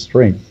have his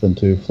strength and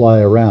to fly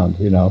around,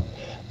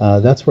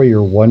 That's where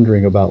you're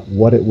wondering about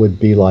what it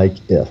would be like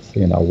if,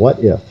 what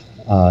if.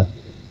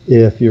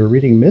 If you're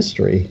reading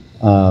mystery,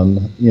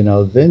 then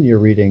you're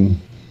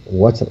reading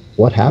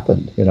what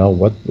happened,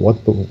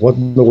 what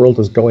in the world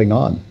is going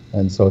on.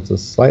 And so it's a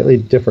slightly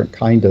different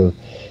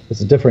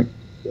it's a different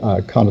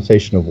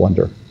connotation of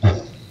wonder.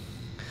 I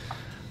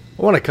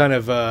want to kind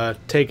of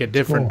take a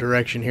different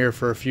direction here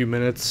for a few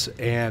minutes.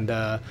 And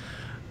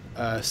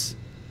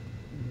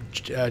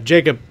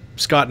Jacob,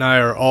 Scott, and I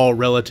are all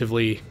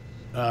relatively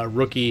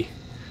rookie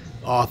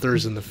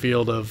authors in the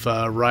field of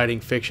writing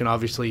fiction.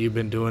 Obviously, you've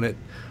been doing it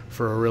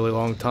for a really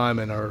long time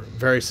and are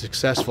very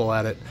successful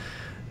at it.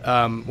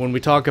 When we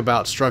talk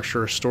about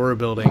structure or story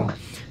building,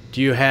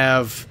 do you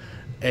have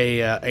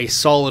a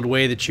solid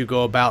way that you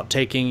go about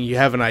you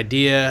have an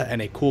idea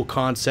and a cool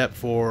concept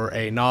for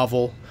a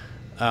novel,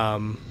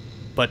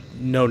 but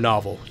no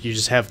novel, you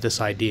just have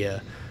this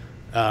idea.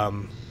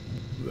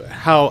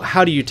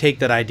 How do you take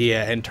that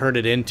idea and turn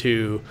it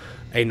into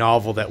a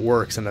novel that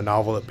works and a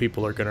novel that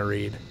people are going to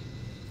read?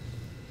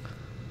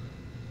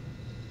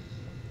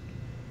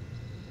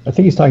 I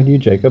think he's talking to you,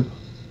 Jacob.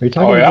 Are you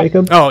talking to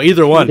Jacob? Oh,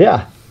 either one.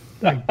 Yeah.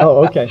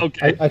 Oh, okay.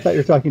 I thought you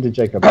were talking to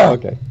Jacob.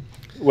 Okay.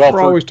 Well,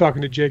 we're always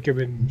talking to Jacob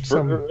in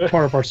some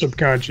part of our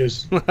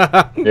subconscious.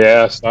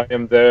 Yes, I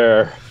am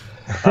there.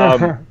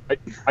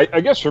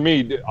 I guess for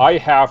me, I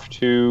have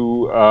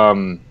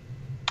to.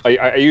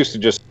 I used to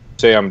just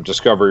say I'm a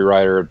discovery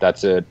writer.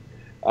 That's it.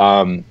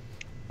 And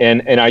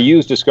I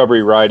use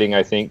discovery writing,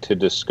 I think, to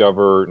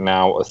discover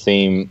now a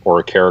theme or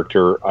a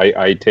character.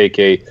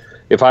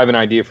 If I have an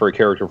idea for a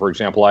character, for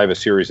example, I have a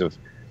series of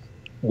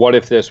what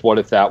if this, what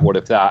if that, what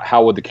if that.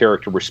 How would the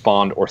character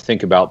respond or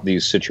think about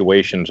these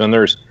situations? And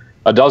there's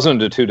a dozen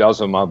to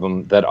 24 of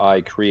them that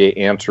I create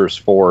answers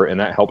for, and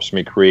that helps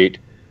me create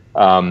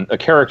a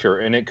character.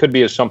 And it could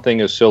be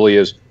something as silly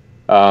as,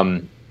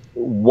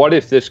 what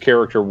if this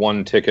character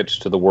won tickets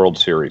to the World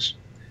Series?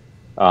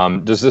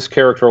 Does this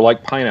character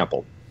like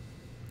pineapple?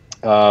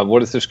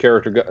 What if this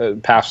character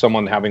passed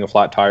someone having a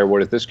flat tire?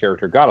 What if this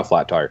character got a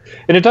flat tire?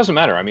 And it doesn't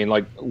matter. I mean,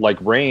 like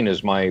Rain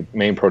is my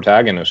main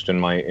protagonist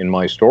in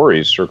my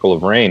stories, Circle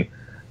of Rain.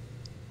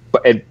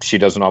 But she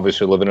doesn't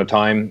obviously live in a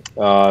time,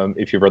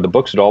 if you've read the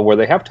books at all, where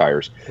they have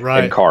tires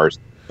and cars.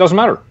 Doesn't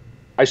matter.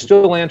 I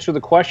still answer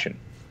the question,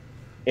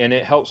 and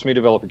it helps me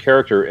develop a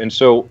character. And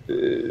so,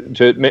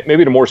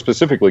 to more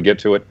specifically get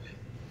to it,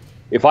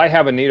 if I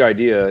have a neat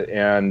idea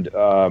and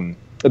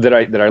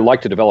that I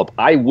like to develop,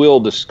 I will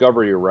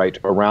discovery write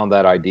around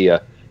that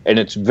idea, and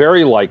it's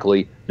very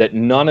likely that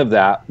none of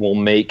that will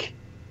make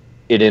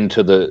it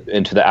into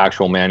the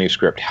actual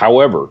manuscript.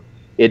 However,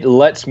 it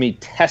lets me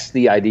test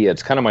the idea.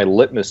 It's kind of my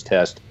litmus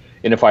test,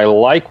 and if I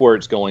like where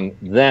it's going,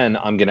 then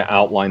I'm going to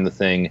outline the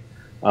thing.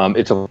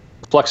 It's a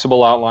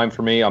flexible outline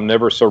for me. I'm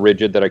never so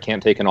rigid that I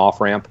can't take an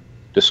off ramp,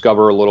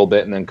 discover a little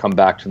bit, and then come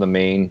back to the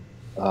main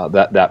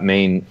that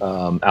main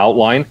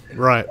outline.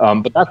 Right.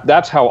 But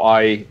that's how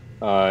I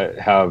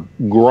have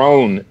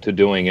grown to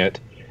doing it,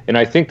 and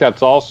I think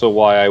that's also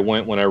why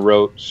when I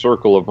wrote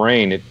Circle of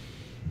Rain.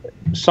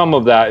 Some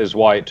of that is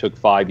why it took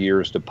 5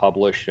 years to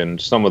publish, and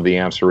some of the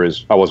answer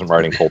is I wasn't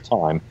writing full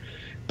time.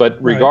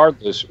 But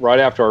regardless, right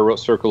after I wrote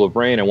Circle of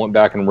Rain, I went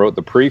back and wrote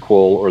the prequel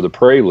or the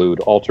prelude,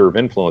 Altar of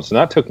Influence, and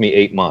that took me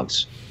 8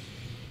 months.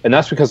 And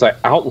that's because I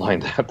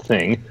outlined that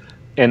thing,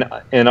 and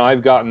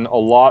I've gotten a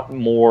lot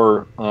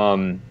more.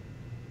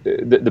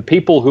 The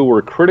people who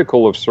were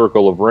critical of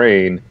Circle of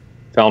Rain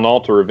found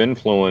Altar of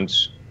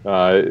Influence.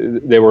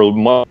 They were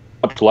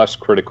much less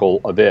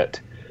critical of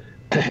it.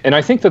 And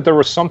I think that there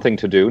was something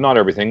to do, not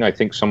everything. I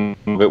think some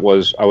of it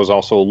was I was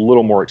also a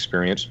little more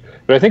experienced.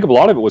 But I think a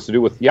lot of it was to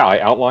do with, I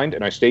outlined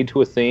and I stayed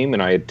to a theme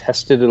and I had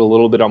tested it a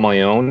little bit on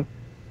my own.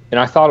 And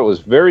I thought it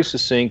was very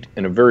succinct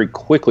and a very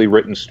quickly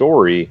written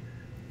story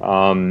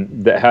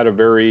that had a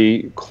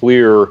very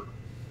clear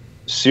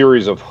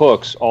series of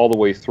hooks all the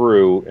way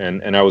through.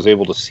 And I was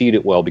able to seed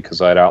it well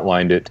because I had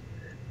outlined it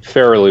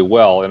fairly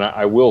well. And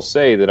I will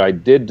say that I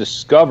did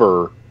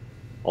discover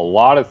a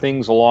lot of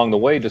things along the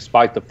way,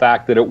 despite the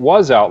fact that it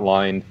was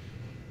outlined,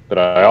 but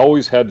I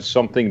always had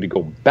something to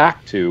go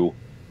back to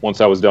once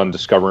I was done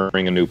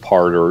discovering a new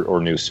part or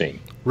new scene.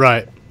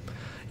 Right.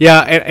 Yeah,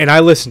 and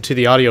I listened to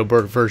the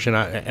audiobook version,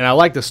 and I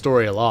like the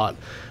story a lot.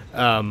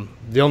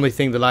 The only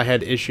thing that I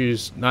had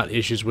not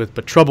issues with,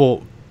 but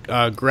trouble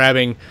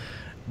grabbing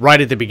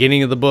right at the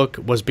beginning of the book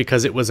was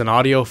because it was an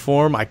audio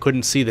form. I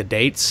couldn't see the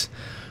dates.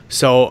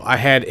 So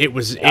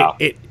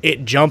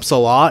it jumps a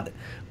lot.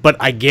 But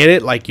I get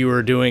it, like you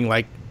were doing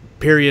like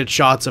period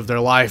shots of their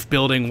life,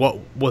 building what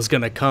was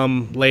going to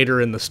come later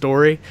in the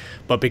story.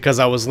 But because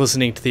I was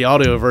listening to the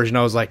audio version,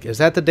 I was like, is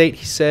that the date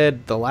he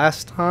said the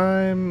last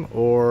time?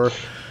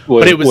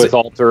 But it was with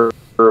Altar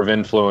of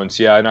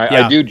Influence, yeah. And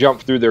I do jump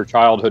through their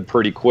childhood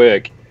pretty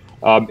quick.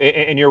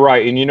 And you're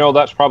right. And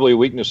that's probably a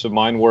weakness of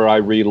mine where I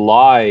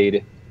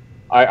relied.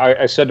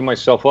 I said to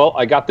myself, well,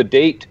 I got the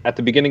date at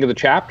the beginning of the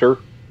chapter.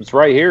 It's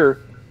right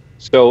here.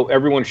 So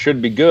everyone should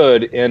be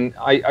good, and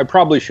I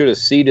probably should have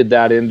seeded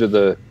that into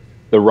the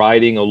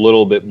writing a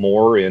little bit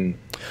more. And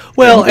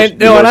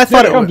I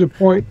thought it comes a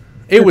point.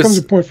 There comes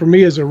a point for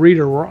me as a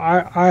reader where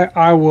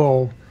I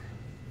will,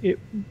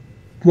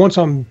 once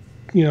I'm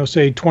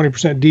say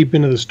 20% deep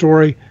into the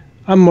story,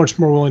 I'm much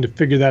more willing to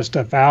figure that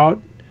stuff out,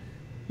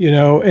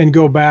 and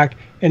go back.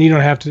 And you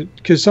don't have to,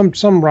 because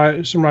some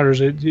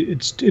writers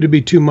it'll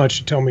be too much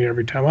to tell me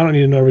every time. I don't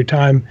need to know every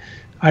time.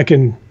 I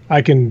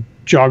can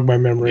jog my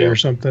memory or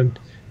something.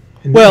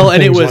 And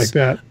it was like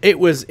that. It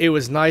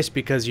was nice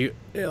because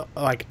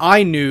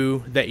I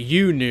knew that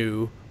you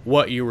knew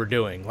what you were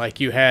doing. Like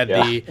you had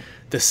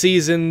the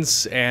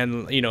seasons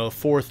and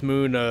fourth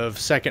moon of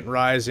second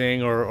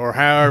rising or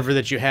however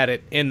that you had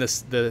it in the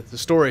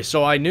story.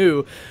 So I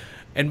knew,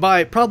 and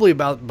by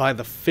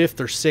the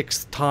fifth or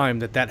sixth time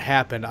that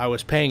happened, I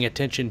was paying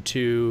attention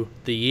to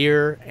the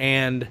year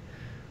and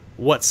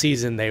what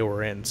season they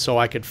were in, so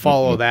I could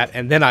follow that,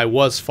 and then I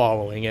was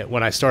following it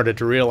when I started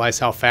to realize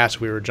how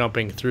fast we were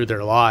jumping through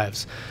their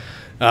lives.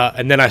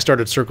 And then I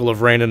started Circle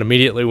of Rain and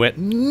immediately went,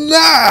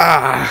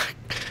 nah!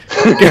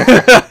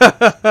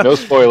 No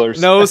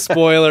spoilers. No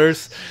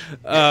spoilers.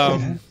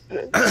 I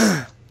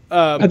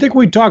think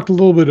we talked a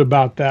little bit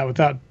about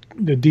that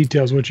the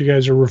details, what you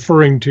guys are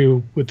referring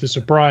to with the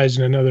surprise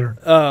and another.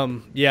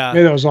 Yeah.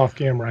 Maybe that was off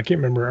camera. I can't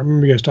remember. I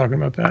remember you guys talking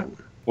about that.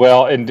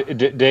 Well, and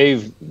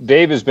Dave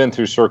has been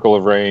through Circle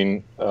of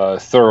Rain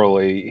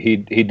thoroughly. He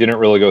didn't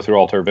really go through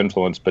Altar of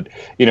Influence, but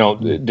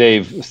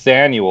Dave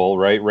Thanuel,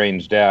 right,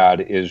 Rain's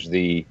dad, is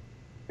the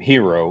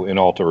hero in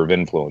Altar of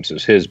Influence.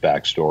 Is his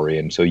backstory,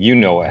 and so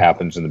what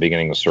happens in the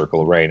beginning of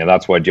Circle of Rain, and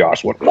that's why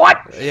Josh went, "What?"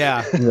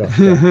 Yeah,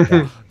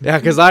 yeah,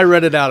 because I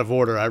read it out of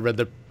order.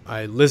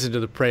 I listened to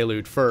the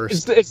prelude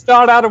first. It's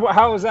not out of.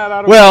 How is that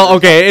out of? Well, order?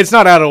 Okay, it's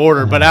not out of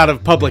order, but out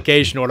of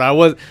publication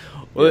order.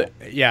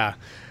 Yeah.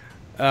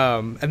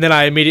 And then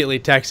I immediately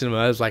texted him.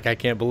 I was like, I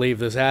can't believe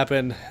this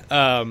happened.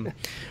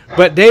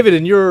 But David,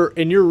 in your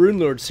Rune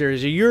Lord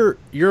series, you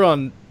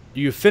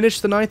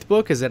finished the 9th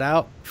book? Is it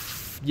out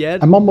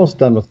yet? I'm almost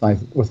done with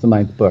the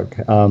 9th book.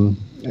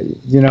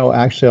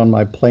 Actually, on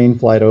my plane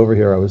flight over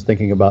here, I was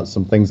thinking about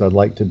some things I'd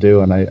like to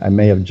do, and I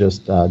may have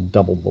just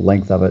doubled the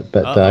length of it.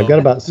 But I got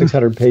about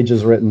 600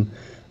 pages written.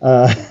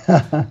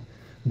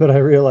 But I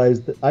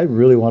realized that I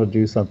really want to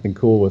do something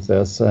cool with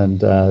this, and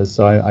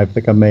so I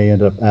think I may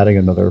end up adding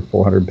another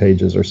 400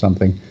 pages or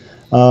something.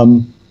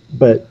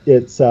 But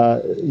it's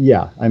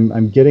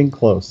I'm getting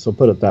close. So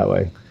put it that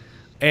way.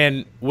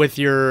 And with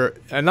your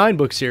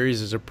 9-book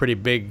series is a pretty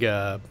big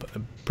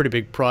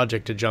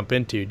project to jump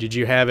into. Did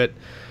you have it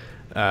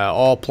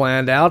all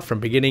planned out from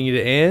beginning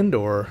to end,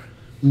 or?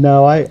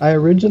 No, I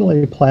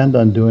originally planned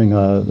on doing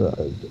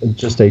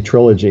just a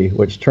trilogy,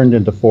 which turned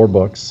into 4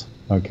 books.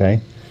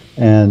 Okay.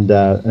 And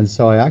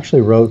so I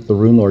actually wrote the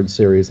Rune Lord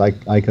series.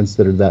 I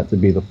considered that to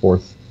be the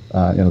fourth,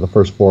 the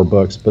first 4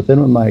 books. But then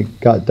when I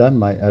got done,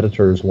 my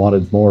editors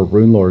wanted more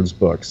Rune Lords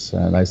books,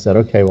 and I said,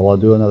 okay, well, I'll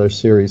do another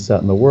series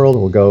set in the world.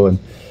 We'll go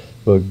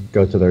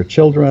to their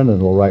children,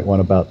 and we'll write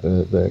one about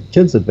the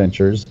kids'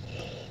 adventures.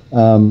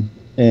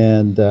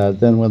 And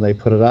then when they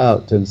put it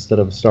out, instead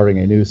of starting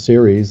a new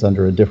series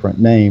under a different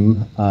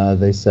name,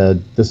 they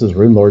said, this is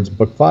Rune Lords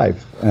Book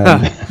 5.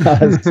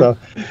 And so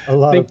a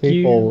lot of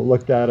people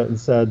looked at it and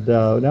said,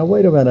 now,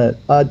 wait a minute,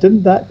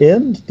 didn't that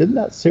end? Didn't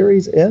that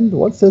series end?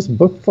 What's this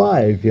Book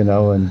 5?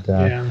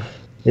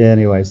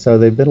 Anyway, so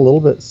they've been a little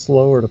bit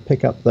slower to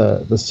pick up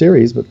the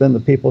series, but then the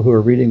people who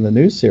are reading the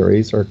new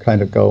series are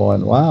kind of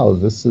going, wow,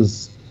 this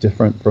is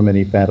different from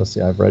any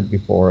fantasy I've read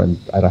before, and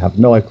I have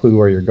no clue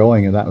where you're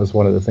going. And that was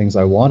one of the things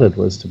I wanted,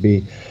 was to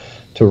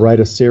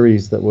write a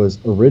series that was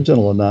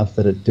original enough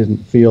that it didn't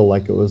feel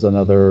like it was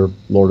another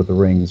Lord of the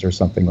Rings or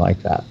something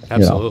like that.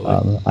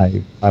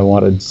 Absolutely. I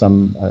wanted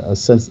a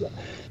sense.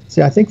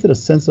 See, I think that a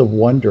sense of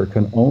wonder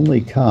can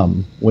only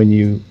come when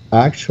you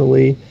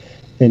actually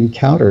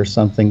encounter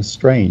something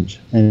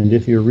strange. And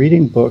if you're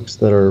reading books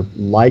that are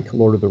like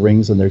Lord of the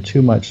Rings and they're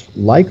too much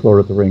like Lord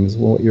of the Rings,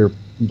 well, what you're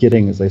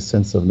getting is a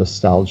sense of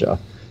nostalgia.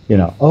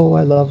 Oh,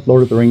 I love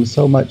Lord of the Rings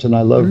so much, and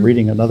I love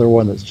reading another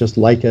one that's just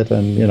like it.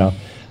 And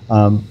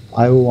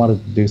I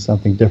wanted to do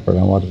something different.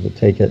 I wanted to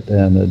take it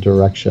in a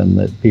direction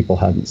that people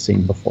hadn't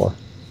seen before.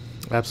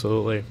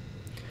 Absolutely.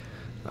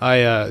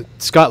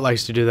 Scott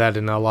likes to do that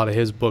in a lot of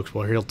his books,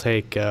 where he'll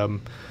take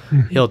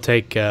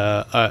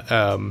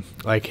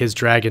like his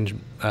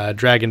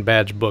dragon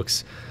badge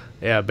books.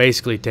 Yeah,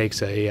 basically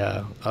takes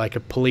a like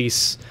a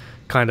police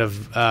kind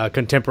of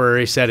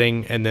contemporary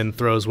setting, and then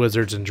throws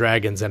wizards and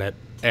dragons in it,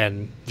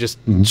 and just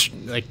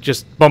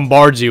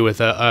bombards you with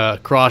a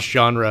cross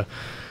genre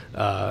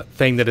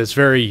thing that is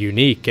very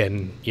unique,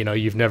 and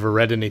you've never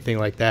read anything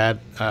like that.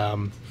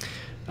 And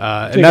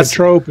that's a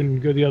trope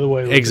and go the other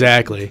way.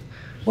 Exactly.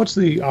 What's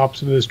the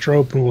opposite of this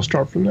trope, and we'll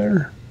start from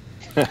there.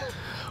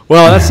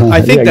 Well,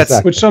 I think that's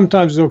exactly. Which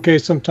sometimes is okay,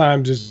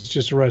 sometimes it's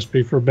just a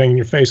recipe for banging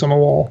your face on the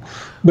wall.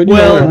 But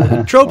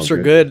tropes are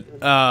good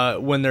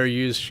when they're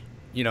used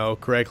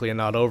correctly and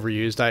not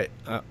overused.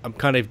 I'm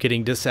kind of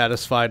getting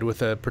dissatisfied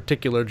with a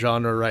particular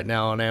genre right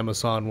now on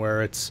Amazon,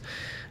 where it's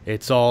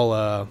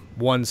all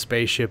one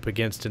spaceship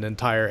against an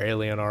entire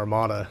alien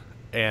armada,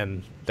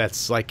 and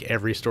that's like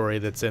every story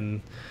that's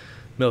in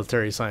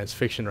military science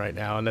fiction right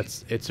now, and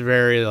it's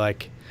very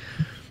like,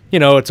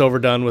 it's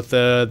overdone with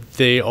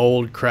the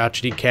old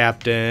crotchety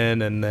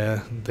captain and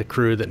the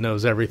crew that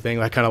knows everything,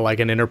 like kind of like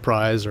an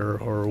Enterprise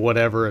or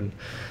whatever. And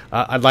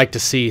I'd like to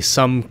see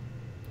some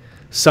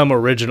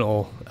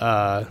original,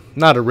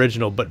 not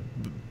original, but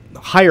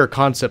higher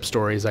concept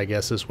stories, I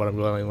guess is what I'm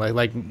going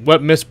like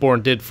what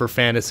Mistborn did for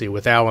fantasy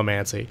with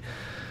Allomancy.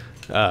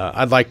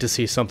 I'd like to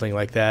see something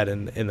like that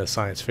in the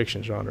science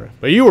fiction genre.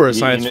 But you were a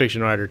science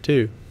fiction writer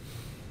too.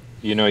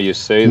 You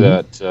say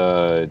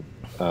that,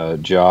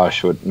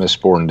 Josh, what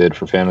Mistborn did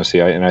for fantasy,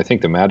 and I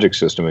think the magic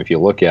system, if you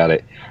look at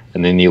it,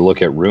 and then you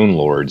look at Rune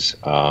Lords,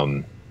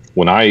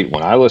 when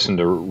I listened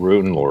to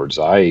Rune Lords,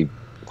 I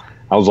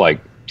was like,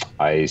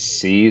 I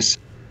see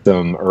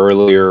some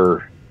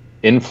earlier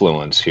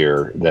influence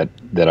here that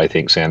I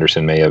think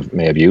Sanderson may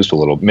have used a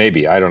little.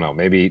 Maybe, I don't know.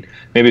 Maybe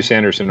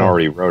Sanderson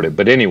already wrote it.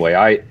 But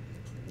anyway,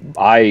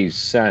 I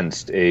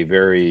sensed a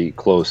very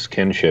close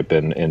kinship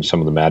in some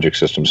of the magic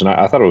systems, and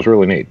I thought it was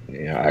really neat,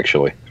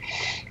 actually.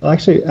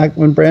 Actually,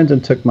 when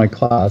Brandon took my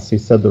class, he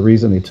said the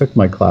reason he took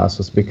my class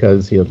was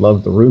because he had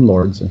loved the Rune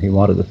Lords and he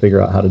wanted to figure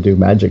out how to do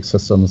magic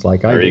systems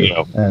like I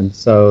do. And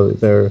so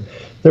there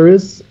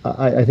is,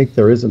 I think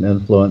there is an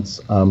influence.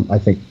 I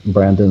think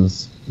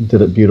Brandon's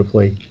did it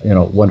beautifully.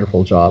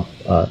 Wonderful job.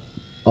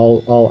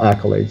 All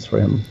accolades for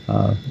him.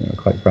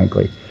 Quite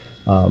frankly.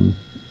 I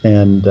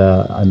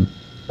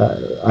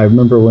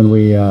remember when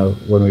we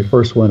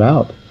first went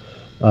out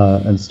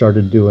and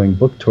started doing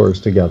book tours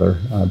together.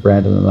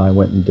 Brandon and I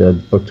went and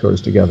did book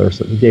tours together.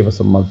 So he gave us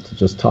a month to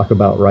just talk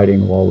about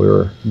writing while we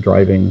were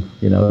driving,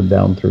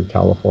 down through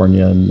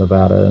California and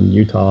Nevada and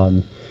Utah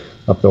and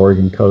up the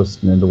Oregon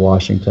coast and into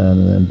Washington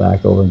and then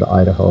back over into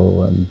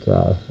Idaho and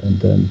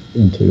then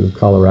into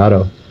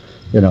Colorado.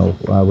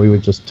 We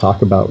would just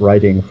talk about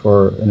writing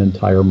for an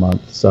entire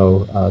month.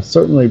 So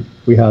certainly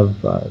we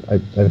have,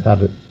 I've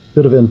had a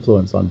bit of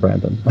influence on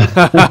Brandon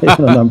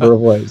in a number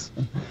of ways.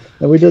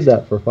 And we did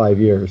that for 5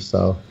 years,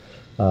 so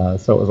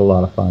it was a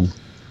lot of fun.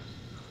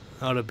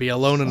 How to be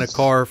alone in a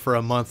car for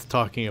a month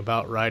talking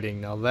about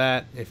writing. Now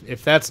that,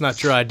 if that's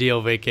not your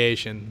ideal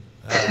vacation,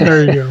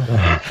 there you go.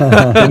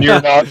 Then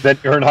you're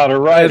not a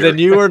writer. Then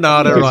you are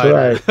not a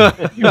writer.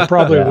 Right. You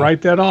probably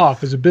write that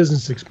off as a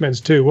business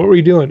expense too. What were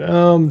you doing?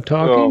 Talking.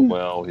 Oh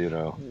well,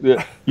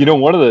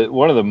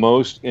 one of the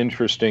most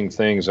interesting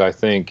things I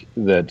think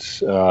that's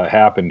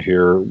happened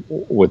here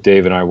with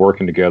Dave and I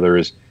working together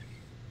is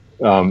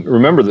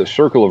remember that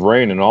Circle of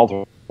Rain and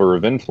Altar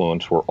of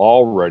Influence were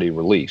already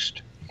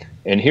released,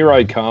 and here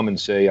I come and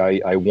say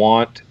I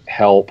want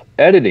help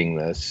editing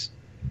this.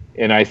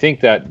 And I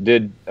think that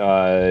did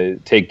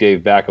take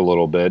Dave back a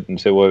little bit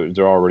and say, well,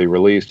 they're already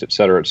released, et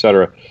cetera, et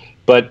cetera.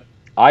 But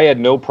I had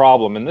no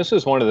problem. And this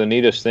is one of the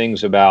neatest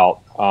things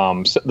about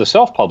the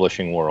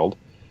self-publishing world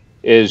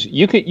is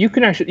you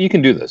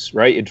can do this,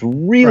 right? It's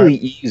really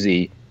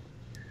easy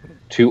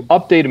to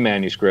update a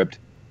manuscript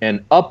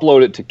and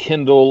upload it to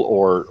Kindle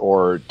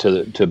or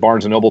to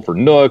Barnes & Noble for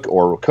Nook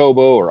or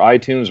Kobo or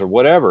iTunes or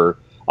whatever,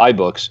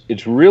 iBooks.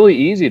 It's really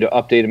easy to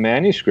update a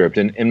manuscript.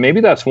 And maybe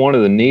that's one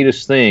of the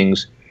neatest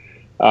things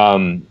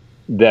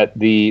that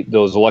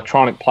those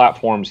electronic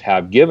platforms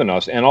have given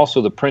us, and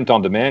also the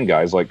print-on-demand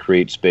guys like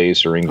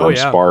CreateSpace or Ingram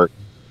Spark.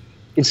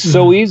 It's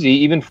so easy,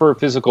 even for a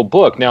physical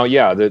book. Now,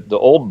 the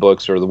old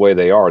books are the way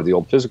they are, the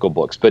old physical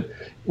books. But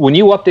when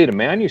you update a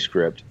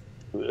manuscript,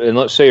 and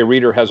let's say a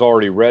reader has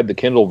already read the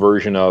Kindle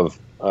version of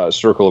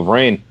Circle of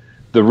Rain,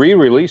 the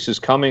re-release is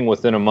coming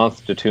within a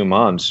month to 2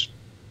 months.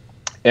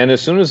 And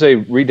as soon as they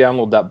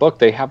re-download that book,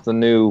 they have the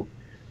new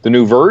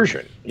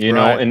version, you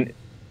know, and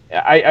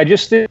I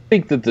just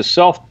think that the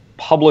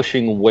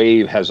self-publishing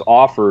wave has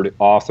offered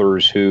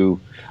authors who,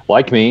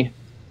 like me,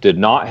 did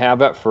not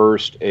have at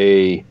first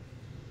a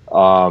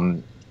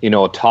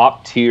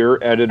top-tier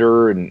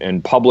editor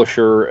and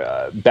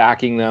publisher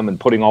backing them and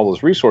putting all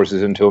those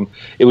resources into them.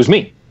 It was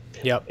me.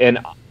 Yep. And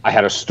I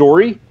had a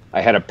story,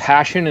 I had a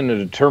passion and a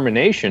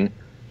determination,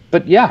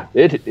 but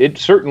it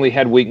certainly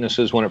had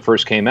weaknesses when it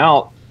first came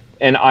out.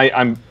 And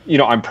I'm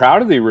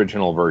proud of the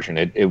original version.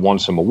 It won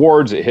some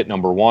awards. It hit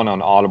 #1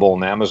 on Audible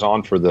and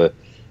Amazon for the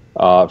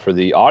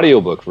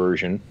audiobook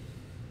version.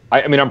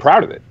 I'm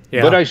proud of it.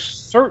 Yeah. But I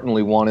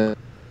certainly wanted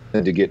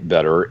to get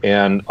better,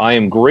 and I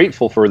am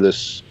grateful for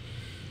this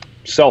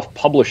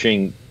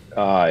self-publishing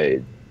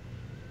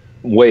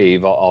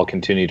wave. I'll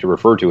continue to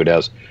refer to it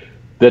as,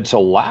 that's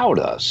allowed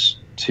us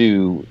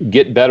to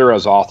get better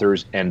as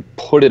authors and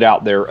put it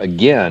out there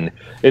again,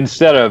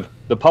 instead of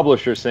the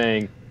publisher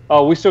saying,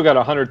 oh, we still got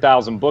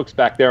 100,000 books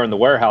back there in the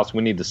warehouse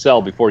we need to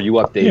sell before you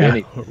update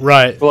anything.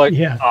 Right. We're like,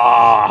 that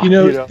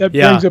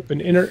brings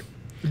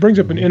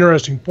up an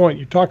interesting point.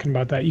 You're talking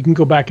about that. You can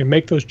go back and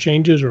make those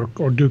changes or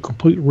do a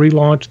complete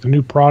relaunch of the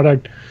new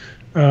product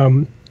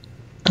and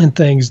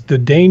things. The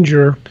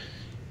danger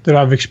that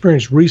I've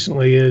experienced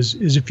recently is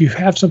if you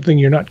have something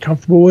you're not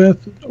comfortable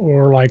with,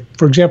 or like,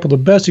 for example, the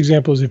best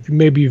example is if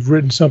you've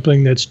written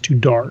something that's too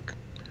dark,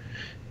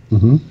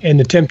 and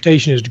the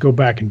temptation is to go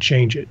back and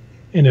change it.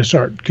 In a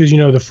start, because you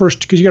got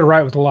to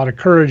write with a lot of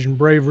courage and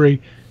bravery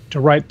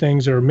to write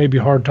things that are maybe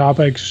hard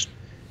topics,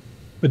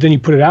 but then you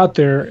put it out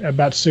there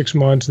about 6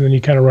 months, and then you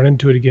kind of run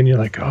into it again. You're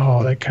like,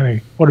 oh,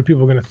 what are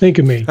people going to think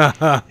of me?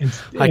 Now you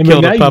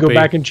can go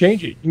back and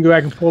change it. You can go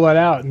back and pull that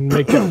out and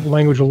make that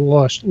language a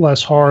little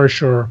less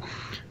harsh, or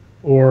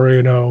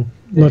and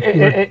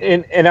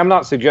I'm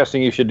not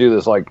suggesting you should do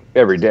this like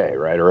every day,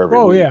 right, or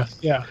every week.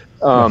 Yeah.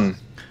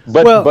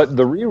 But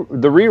the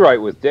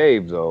rewrite with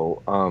Dave,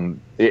 though,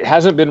 it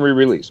hasn't been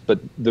re-released, but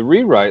the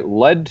rewrite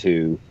led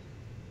to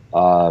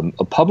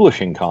a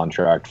publishing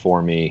contract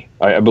for me.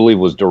 I believe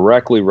was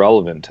directly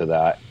relevant to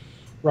that,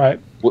 right?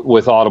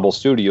 With Audible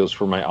Studios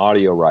for my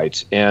audio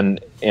rights, and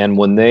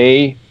when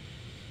they,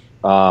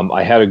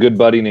 I had a good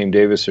buddy named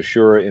Davis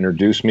Ashura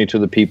introduce me to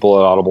the people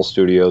at Audible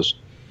Studios,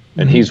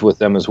 and he's with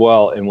them as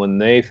well. And when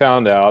they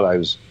found out I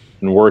was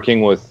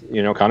working with,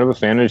 kind of a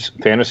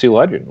fantasy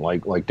legend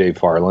like Dave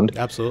Farland.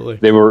 Absolutely.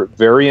 They were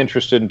very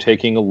interested in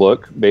taking a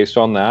look based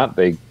on that.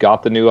 They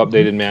got the new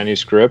updated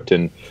manuscript,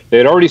 and they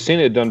had already seen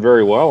it done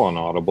very well on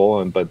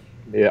Audible, but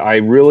I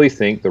really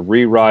think the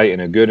rewrite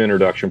and a good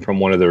introduction from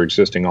one of their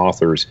existing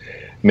authors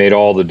made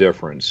all the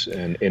difference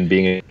in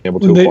being able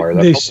to acquire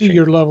that. They see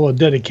your level of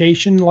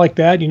dedication like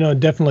that,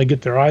 definitely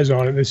get their eyes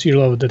on it. They see your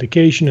level of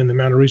dedication and the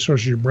amount of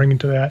resources you're bringing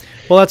to that.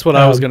 Well, that's what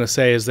I was going to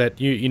say, is that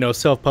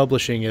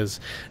self-publishing is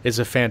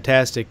a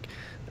fantastic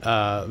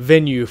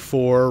venue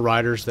for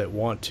writers that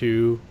want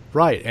to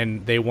write,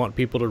 and they want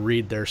people to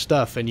read their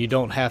stuff, and you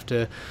don't have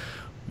to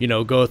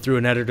go through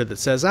an editor that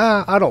says,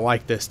 I don't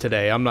like this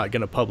today, I'm not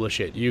going to publish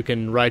it. You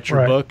can write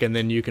your book and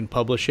then you can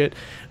publish it.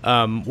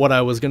 What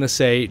I was going to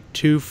say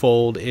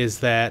twofold is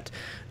that,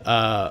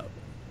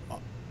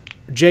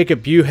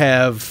 Jacob, you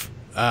have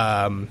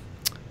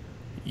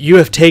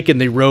taken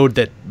the road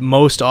that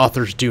most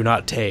authors do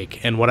not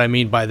take. And what I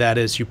mean by that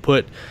is you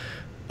put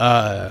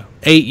 8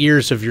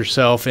 years of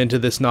yourself into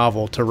this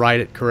novel to write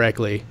it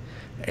correctly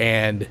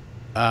and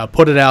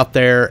put it out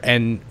there.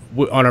 And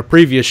on a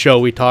previous show,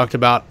 we talked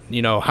about,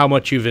 how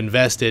much you've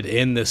invested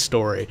in this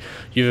story.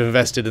 You've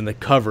invested in the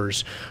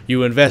covers.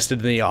 You invested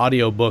in the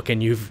audiobook,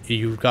 and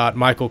you've got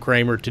Michael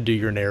Kramer to do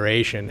your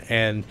narration.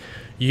 And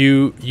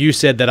you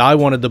said that I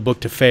wanted the book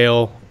to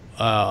fail.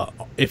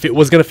 If it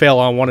was going to fail,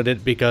 I wanted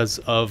it because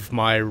of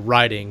my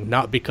writing,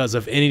 not because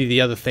of any of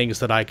the other things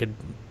that I could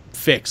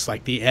fix,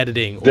 like the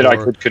editing. That I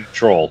could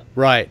control.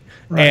 Right.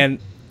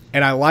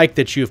 And I like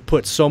that you've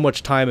put so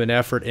much time and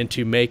effort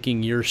into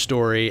making your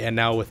story, and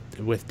now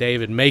with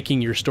David,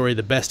 making your story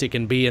the best it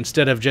can be,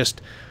 instead of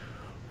just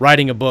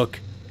writing a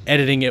book,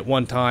 editing it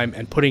one time,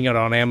 and putting it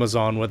on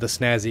Amazon with a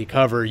snazzy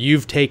cover.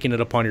 You've taken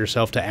it upon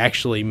yourself to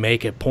actually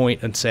make a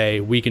point and say,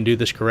 we can do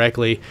this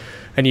correctly,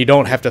 and you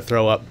don't have to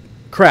throw up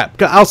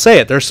crap. I'll say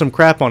it. There's some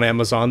crap on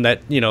Amazon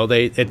that,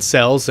 it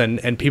sells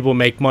and people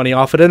make money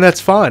off it, and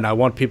that's fine. I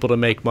want people to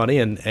make money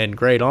and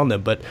great on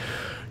them, but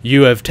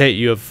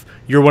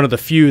you're one of the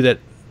few that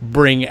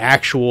bring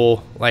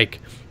actual,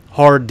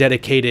 hard,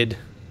 dedicated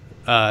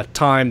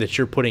time that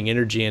you're putting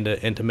energy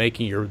into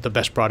making the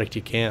best product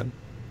you can.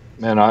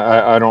 Man,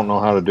 I don't know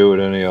how to do it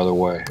any other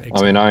way.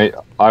 Exactly. I mean,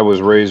 I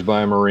was raised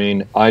by a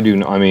Marine.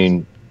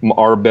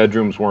 Our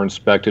bedrooms were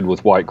inspected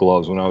with white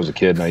gloves when I was a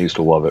kid, and I used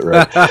to love it,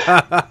 right?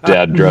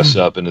 Dad dress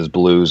up in his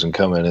blues and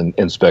come in and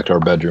inspect our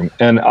bedroom.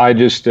 And I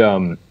just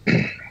I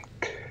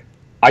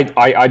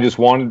just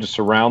wanted to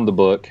surround the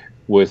book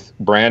with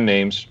brand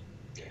names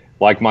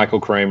like Michael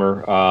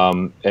Kramer,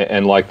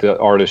 and like the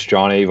artist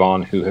John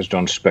Avon, who has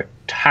done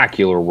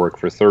spectacular work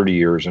for 30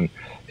 years, and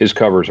his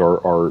covers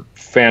are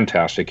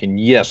fantastic. And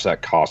yes,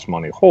 that costs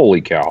money. Holy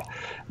cow.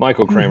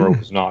 Michael Kramer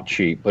was not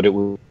cheap, but it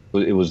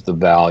was the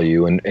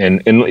value. And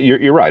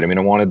you're right. I mean,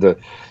 I wanted the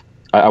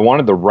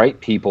right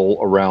people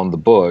around the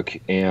book,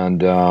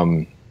 and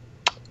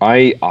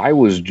I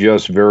was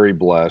just very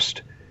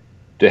blessed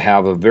to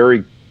have a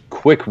very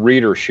quick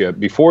readership.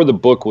 Before the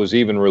book was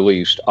even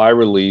released, I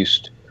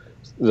released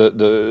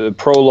the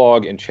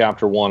prologue in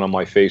chapter 1 on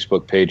my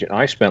Facebook page, and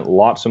I spent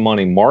lots of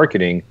money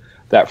marketing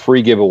that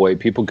free giveaway.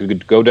 People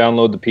could go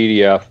download the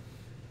PDF,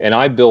 and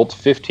I built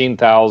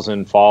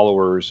 15,000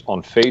 followers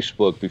on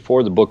Facebook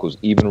before the book was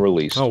even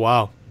released. Oh,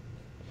 wow.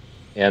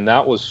 And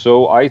that was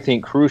so, I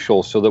think,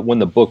 crucial, so that when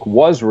the book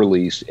was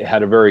released, it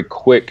had a very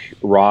quick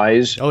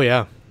rise. Oh,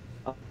 yeah.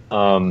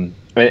 And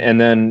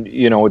then,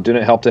 it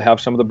didn't help to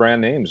have some of the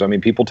brand names. I mean,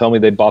 people tell me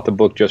they bought the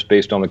book just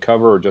based on the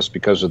cover or just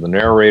because of the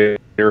narrator.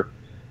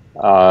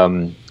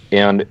 And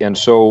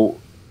so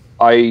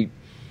then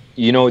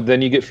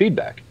you get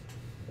feedback,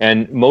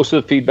 and most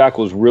of the feedback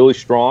was really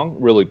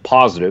strong, really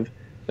positive,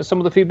 and some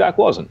of the feedback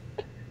wasn't.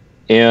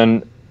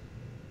 And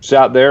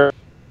sat there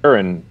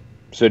and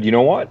said, you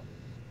know what?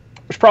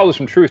 There's probably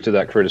some truth to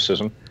that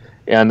criticism.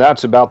 And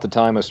that's about the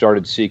time I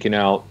started seeking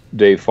out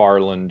Dave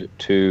Farland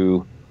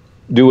to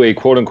do a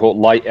quote unquote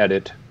light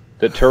edit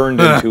that turned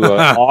into an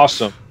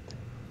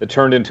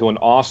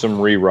awesome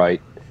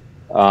rewrite.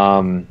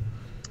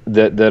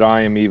 That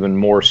I am even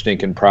more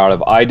stinking proud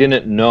of. I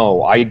didn't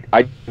know. I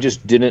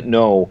just didn't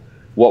know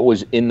what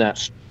was in that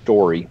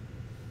story.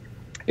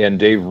 And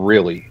Dave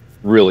really,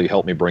 really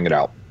helped me bring it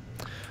out.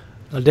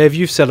 Dave,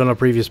 you've said on a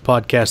previous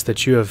podcast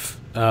that you have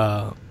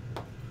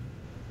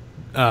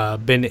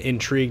been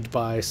intrigued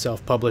by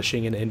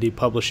self-publishing and indie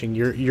publishing.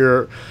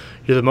 You're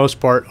the most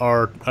part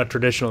are a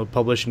traditional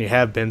publishing. You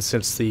have been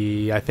since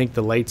I think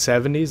the late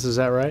 70s. Is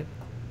that right?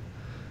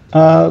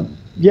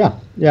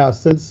 Yeah.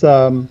 Since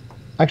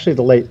actually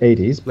the late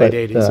 80s. Late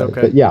 80s,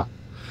 okay. But yeah.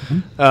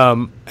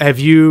 Have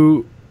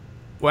you,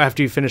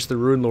 after you finish the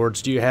Rune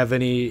Lords, do you have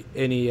any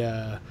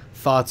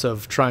thoughts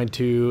of trying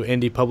to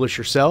indie publish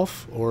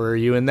yourself, or are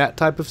you in that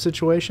type of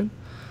situation?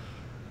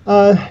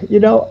 I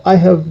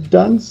have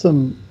done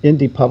some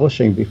indie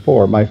publishing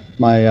before. My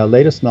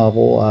latest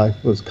novel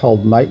was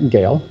called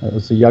Nightingale. It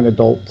was a young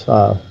adult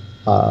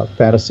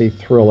fantasy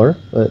thriller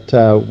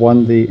that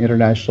won the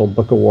International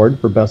Book Award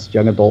for Best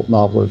Young Adult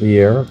Novel of the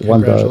Year.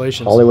 Won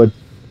the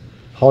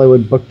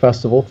Hollywood Book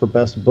Festival for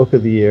Best Book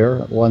of the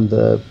Year. Won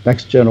the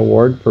Next Gen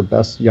Award for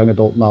Best Young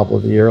Adult Novel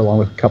of the Year, along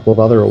with a couple of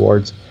other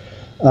awards.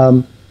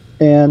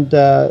 and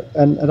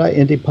I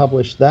indie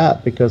published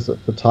that because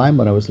at the time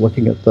when I was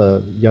looking at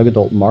the young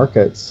adult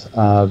markets,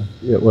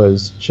 it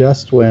was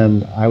just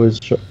when I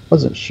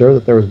wasn't sure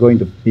that there was going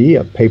to be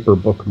a paper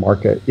book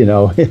market,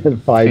 in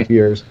 5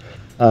 years.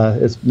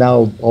 It's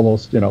now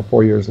almost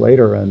 4 years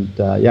later, and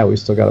yeah, we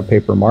still got a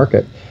paper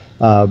market.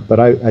 But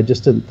I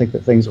just didn't think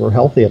that things were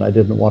healthy, and I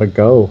didn't want to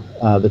go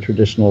the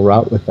traditional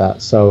route with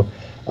that. So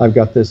I've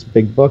got this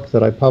big book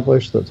that I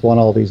published that's won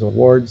all these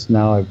awards.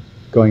 Now I'm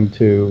going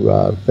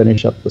to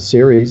finish up the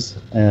series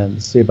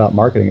and see about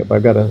marketing it. But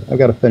I've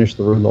got to finish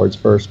the Rune Lords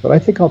first. But I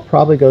think I'll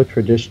probably go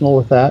traditional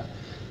with that.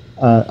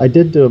 I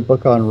did do a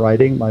book on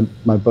writing, my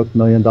book $1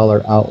 Million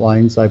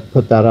Outlines. I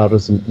put that out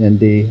as an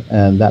indie,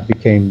 and that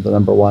became the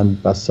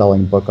 #1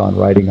 best-selling book on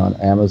writing on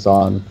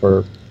Amazon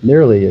for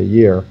nearly a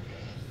year.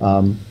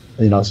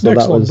 It's an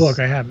excellent book.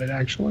 I have it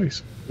actually.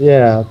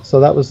 Yeah, so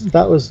that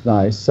was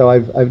nice. So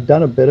I've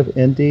done a bit of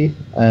indie,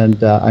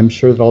 and I'm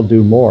sure that I'll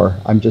do more.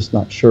 I'm just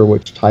not sure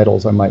which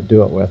titles I might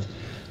do it with.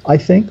 I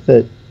think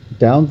that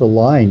down the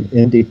line,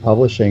 indie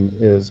publishing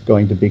is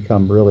going to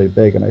become really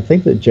big, and I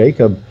think that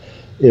Jacob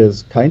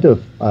is kind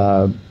of,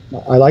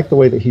 I like the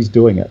way that he's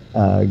doing it,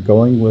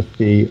 going with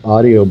the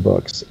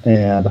audiobooks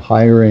and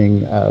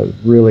hiring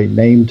really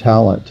name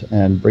talent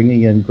and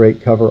bringing in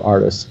great cover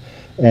artists.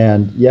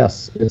 And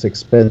yes, it's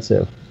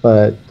expensive,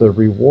 but the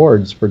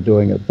rewards for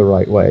doing it the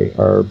right way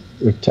are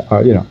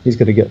he's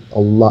going to get a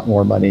lot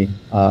more money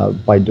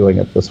by doing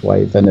it this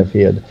way than if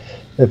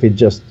he'd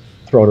just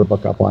thrown a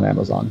book up on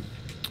Amazon.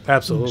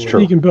 Absolutely. Sure.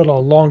 He can build a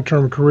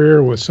long-term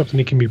career with something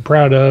he can be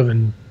proud of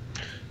and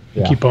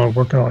keep on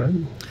working on it.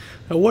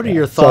 Now, what are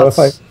your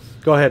thoughts?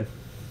 Go ahead.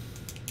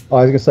 I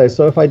was going to say,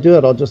 so if I do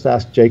it, I'll just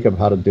ask Jacob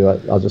how to do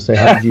it. I'll just say,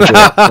 how did you do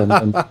it?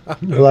 And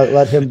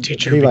let him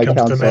be my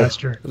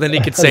counselor. Then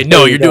he could say,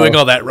 no, you're doing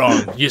all that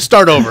wrong. You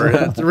start over.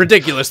 It's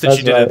ridiculous that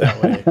you did it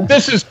that way.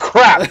 This is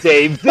crap,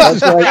 Dave.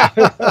 That's right.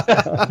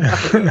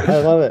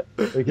 I love it.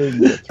 You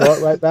can throw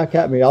it right back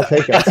at me. I'll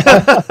take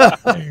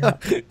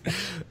it.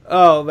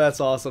 Oh, that's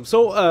awesome.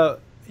 So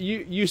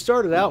you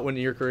started out when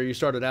in your career, you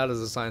started out as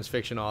a science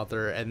fiction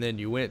author, and then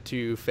you went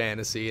to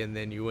fantasy, and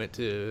then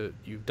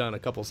you've done a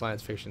couple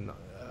science fiction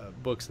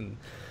books,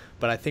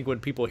 but I think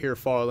when people hear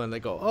Farland, they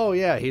go, oh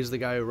yeah, he's the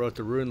guy who wrote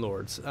the Rune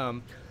Lords.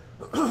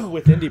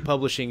 With indie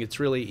publishing, it's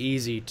really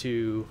easy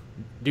to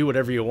do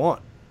whatever you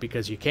want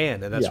because you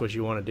can, and that's what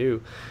you want to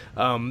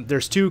do.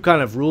 There's two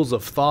kind of rules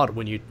of thought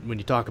when you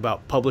talk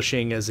about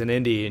publishing as an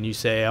indie, and you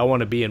say, I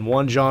want to be in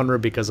one genre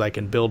because I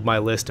can build my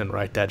list and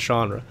write that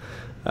genre.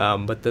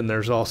 But then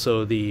there's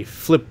also the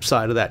flip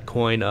side of that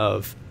coin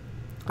of,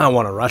 I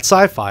want to write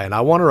sci-fi and I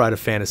want to write a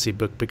fantasy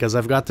book because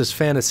I've got this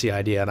fantasy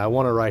idea and I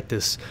want to write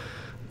this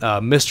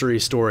mystery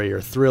story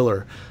or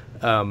thriller.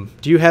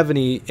 Do you have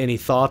any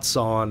thoughts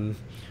on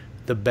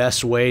the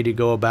best way to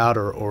go about,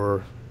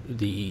 or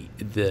the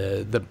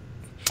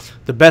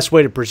best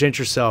way to present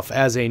yourself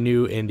as a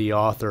new indie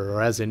author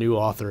or as a new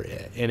author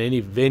in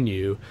any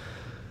venue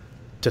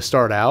to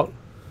start out?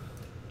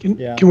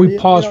 Can we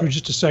pause for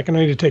just a second? I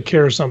need to take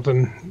care of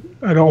something.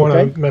 I don't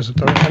want to mess with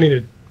that.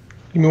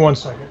 Give me 1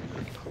 second.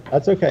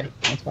 That's okay.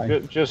 That's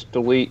fine. Just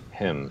delete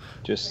him.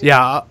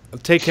 I'll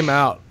take him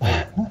out.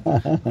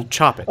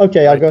 Chop it.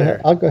 Okay, I'll go ahead.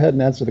 I'll go ahead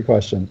and answer the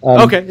question.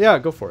 Okay, yeah,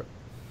 go for it.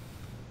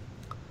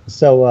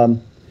 So,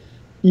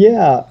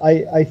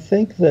 I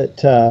think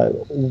that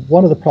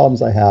one of the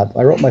problems I had,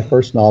 I wrote my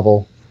first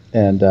novel,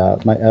 and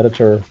my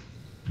editor.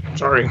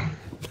 Sorry.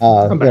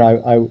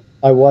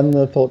 I won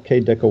the Philip K.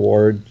 Dick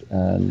Award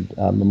and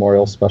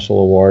Memorial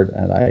Special Award,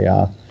 and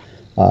I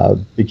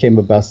became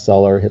a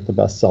bestseller, hit the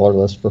bestseller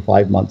list for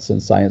 5 months in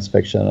science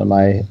fiction. And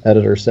my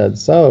editor said,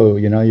 so,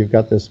 you've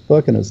got this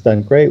book and it's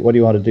done great. What do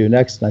you want to do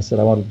next? And I said,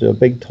 I want to do a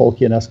big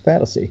Tolkien-esque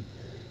fantasy.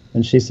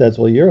 And she says,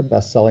 well, you're a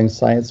best-selling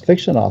science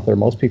fiction author.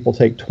 Most people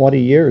take 20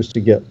 years to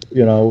get,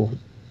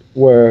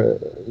 where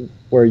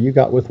you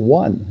got with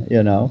one,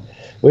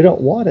 We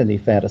don't want any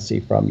fantasy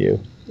from you.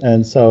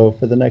 And so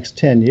for the next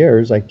 10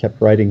 years, I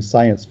kept writing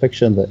science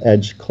fiction that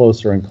edged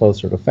closer and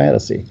closer to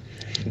fantasy.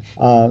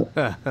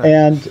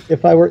 And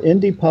if I were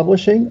indie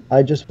publishing,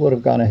 I just would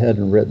have gone ahead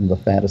and written the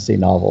fantasy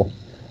novel.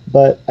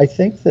 But I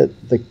think that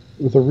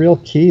the real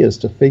key is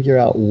to figure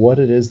out what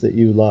it is that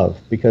you love.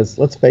 Because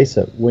let's face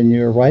it, when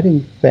you're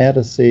writing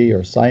fantasy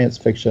or science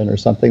fiction or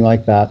something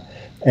like that,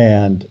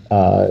 and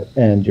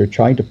you're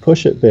trying to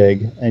push it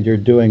big, and you're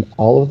doing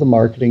all of the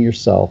marketing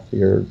yourself,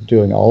 you're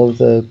doing all of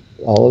the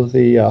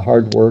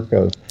hard work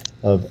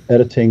of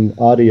editing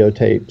audio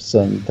tapes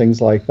and things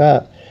like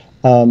that,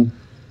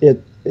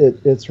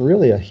 it's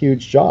really a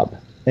huge job,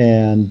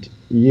 and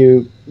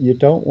you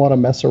don't want to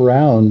mess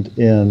around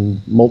in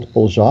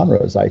multiple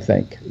genres. I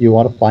think you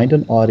want to find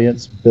an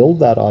audience, build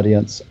that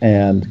audience,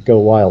 and go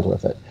wild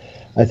with it.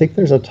 I think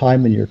there's a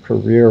time in your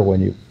career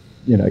when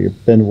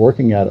you've been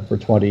working at it for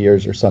 20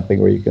 years or something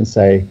where you can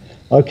say,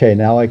 okay,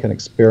 now I can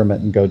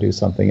experiment and go do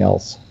something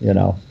else,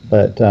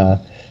 but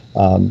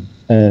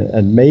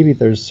and maybe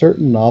there's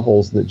certain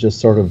novels that just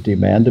sort of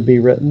demand to be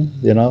written.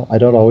 I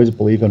don't always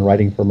believe in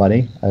writing for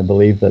money. I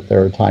believe that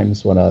there are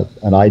times when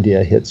an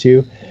idea hits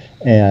you,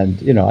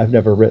 And, you know, I've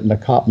never written a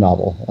cop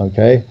novel,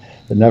 okay?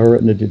 I've never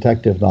written a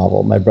detective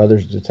novel. My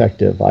brother's a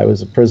detective. I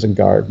was a prison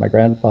guard. My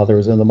grandfather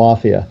was in the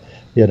mafia.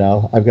 You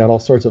know, I've got all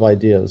sorts of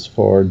ideas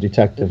for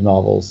detective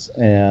novels,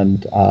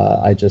 and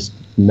I just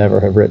never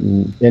have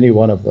written any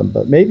one of them.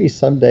 But maybe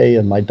someday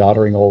in my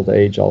doddering old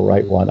age, I'll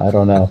write one. I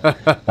don't know.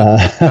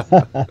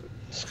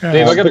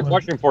 Dave, I got a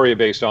question for you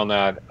based on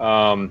that.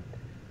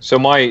 So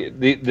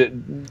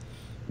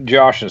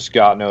Josh and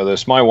Scott know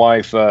this. My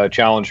wife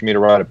challenged me to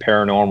write a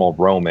paranormal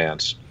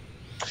romance.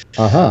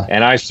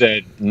 And I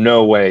said,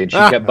 no way. And she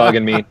kept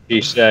bugging me.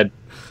 She said,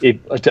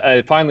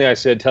 finally I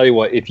said, tell you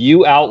what, if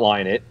you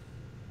outline it,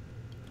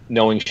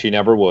 knowing she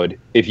never would,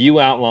 if you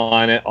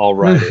outline it, I'll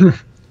write it.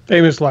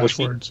 Famous last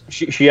words.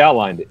 She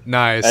outlined it.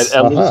 Nice.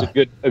 At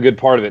least a good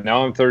part of it.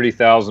 Now I'm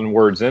 30,000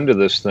 words into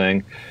this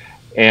thing.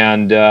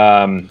 And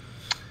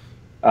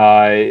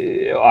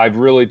I've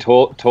really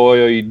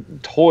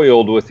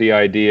toiled with the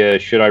idea,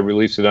 should I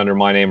release it under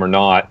my name or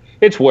not?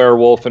 It's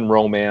werewolf and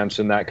romance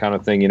and that kind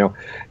of thing, you know.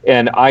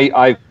 And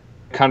I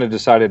kind of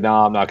decided, no,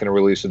 I'm not going to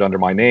release it under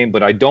my name,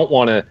 but I don't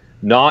want to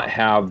not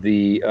have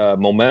the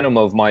momentum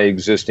of my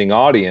existing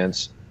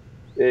audience.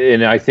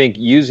 And I think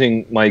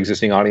using my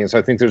existing audience,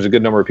 I think there's a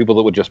good number of people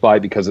that would just buy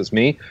it because it's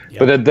me. Yep.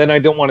 But then I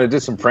don't want to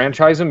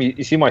disenfranchise them.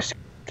 You see my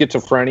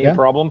schizophrenia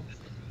problem?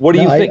 What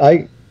do you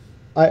think?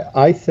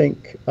 I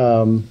think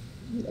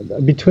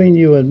between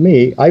you and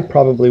me, I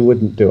probably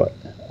wouldn't do it.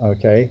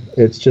 Okay,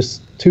 it's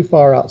just too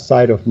far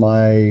outside of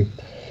my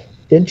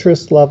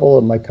interest level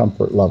and my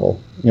comfort level.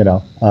 You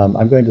know,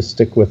 I'm going to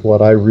stick with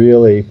what I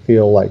really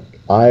feel like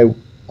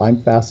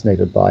I'm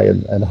fascinated by,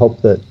 and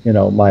hope that, you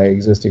know, my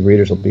existing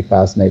readers will be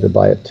fascinated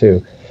by it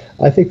too.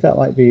 I think that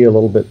might be a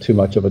little bit too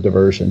much of a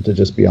diversion, to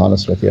just be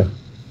honest with you.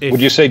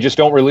 Would you say just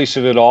don't release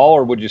it at all,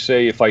 or would you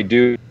say if I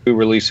do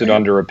release it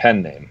under a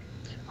pen name?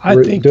 I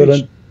think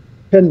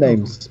pen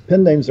names.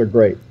 Pen names are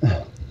great.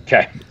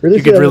 Okay.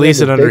 You could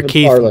release it under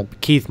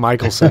Keith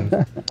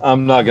Michelson.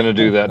 I'm not going to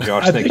do that,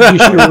 Josh. I think you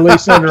should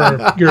release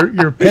under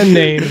your pen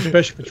name,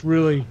 especially if it's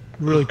really,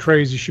 really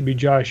crazy. Should be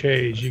Josh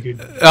Hayes. You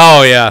could.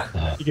 Oh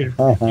yeah. You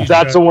could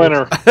that's a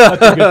winner.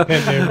 That's a good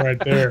pen name right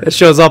there. It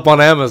shows up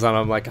on Amazon.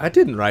 I'm like, I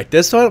didn't write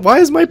this. Why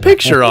is my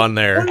picture on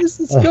there? What is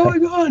this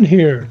going on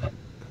here?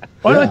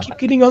 Why do I keep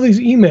getting all these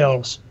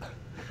emails?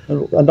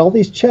 And all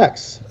these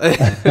checks.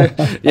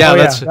 Yeah,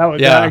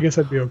 I guess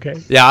I'd be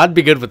okay. Yeah, I'd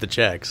be good with the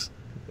checks.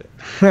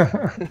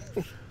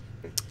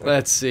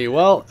 Let's see.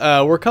 Well,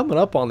 we're coming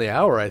up on the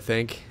hour, I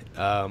think.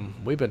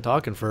 We've been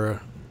talking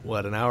for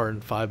an hour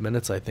and 5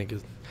 minutes, I think,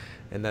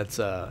 and that's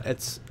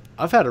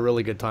I've had a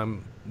really good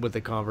time with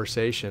the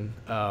conversation.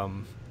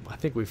 I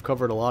think we've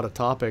covered a lot of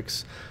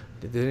topics.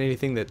 Is there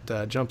anything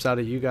that jumps out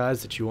at you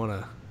guys that you want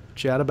to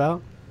chat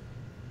about?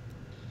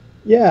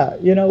 Yeah,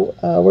 you know,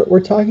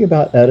 we're talking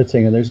about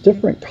editing, and there's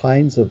different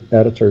kinds of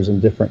editors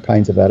and different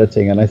kinds of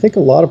editing. And I think a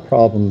lot of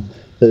problem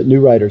that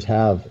new writers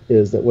have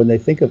is that when they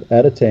think of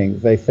editing,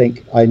 they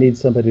think, I need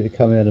somebody to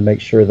come in and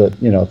make sure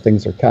that, you know,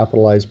 things are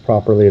capitalized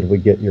properly and we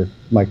get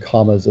my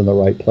commas in the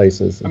right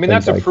places. I mean,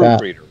 that's a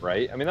proofreader,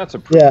 right? I mean, that's a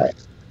proofreader.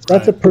 Yeah,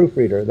 that's a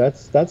proofreader.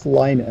 That's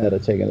line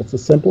editing, and it's the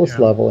simplest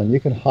level, and you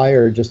can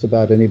hire just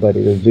about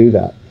anybody to do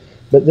that.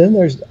 But then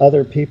there's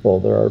other people.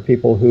 There are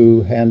people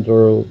who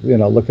handle, you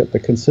know, look at the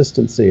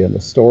consistency and the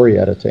story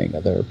editing.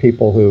 There are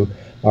people who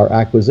are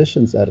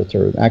acquisitions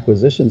editor. An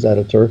acquisitions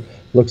editor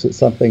looks at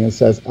something and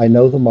says, I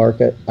know the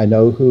market. I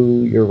know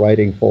who you're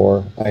writing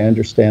for. I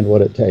understand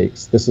what it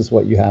takes. This is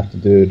what you have to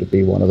do to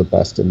be one of the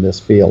best in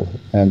this field.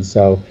 And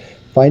so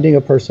finding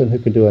a person who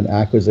can do an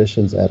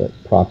acquisitions edit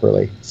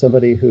properly,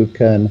 somebody who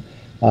can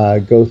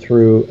go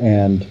through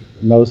and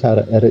knows how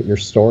to edit your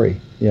story.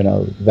 You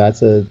know,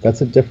 that's a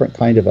different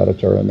kind of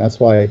editor, and that's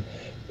why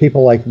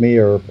people like me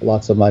are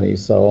lots of money.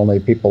 So only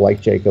people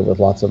like Jacob with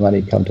lots of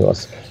money come to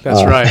us.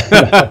 That's right.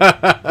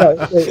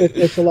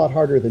 It's a lot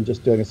harder than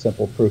just doing a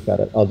simple proof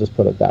edit. I'll just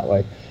put it that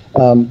way.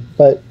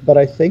 But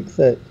I think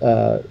that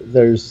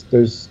there's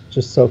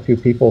just so few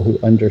people who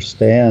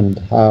understand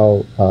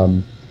how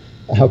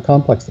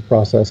complex the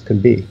process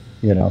can be.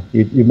 You know,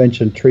 you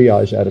mentioned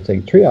triage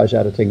editing. Triage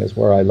editing is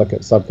where I look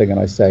at something and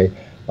I say,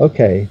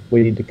 okay,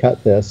 we need to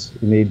cut this.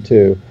 You need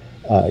to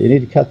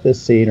cut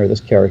this scene or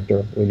this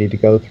character. We need to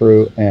go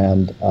through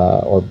and,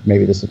 or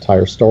maybe this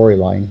entire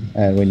storyline,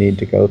 and we need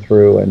to go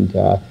through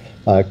and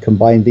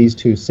combine these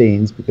two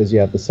scenes because you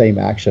have the same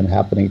action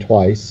happening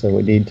twice. So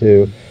we need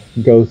to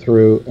go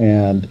through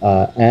and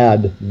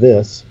add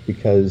this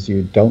because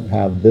you don't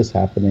have this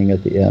happening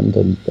at the end,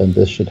 and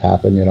this should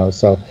happen. You know,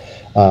 so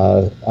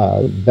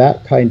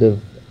that kind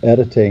of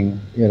editing,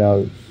 you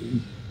know,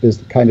 is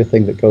the kind of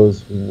thing that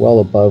goes well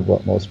above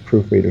what most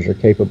proofreaders are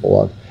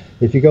capable of.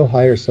 If you go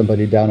hire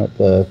somebody down at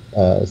the,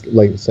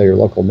 like say your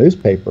local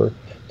newspaper,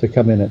 to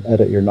come in and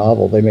edit your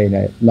novel, they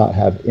may not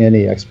have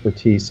any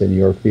expertise in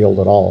your field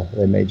at all.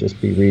 They may just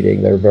be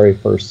reading their very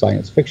first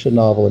science fiction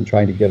novel and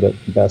trying to give it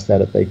the best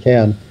edit they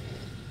can,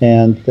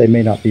 and they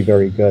may not be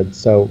very good.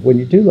 So when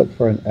you do look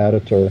for an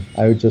editor,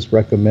 I would just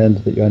recommend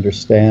that you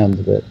understand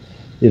that,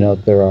 you know,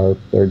 there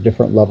are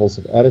different levels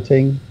of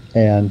editing,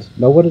 and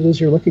know what it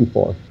is you're looking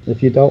for.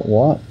 If you don't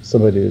want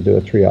somebody to do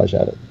a triage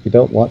edit, if you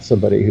don't want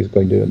somebody who's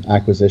going to do an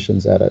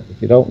acquisitions edit,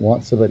 if you don't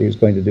want somebody who's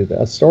going to do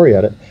a story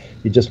edit,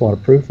 you just want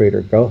a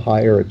proofreader, go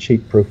hire a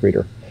cheap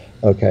proofreader,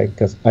 okay?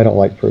 Because I don't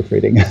like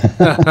proofreading.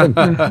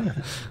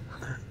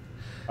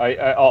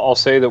 I'll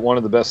say that one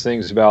of the best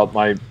things about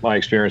my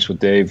experience with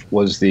Dave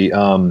was the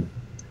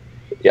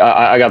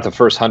I got the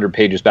first 100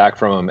 pages back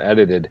from him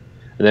edited,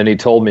 and then he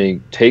told me,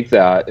 take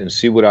that and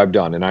see what I've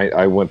done. And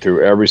I went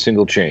through every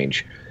single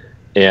change.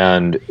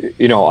 And,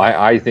 you know,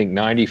 I think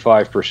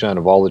 95%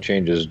 of all the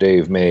changes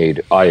Dave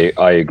made, I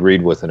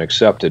agreed with and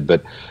accepted.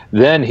 But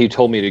then he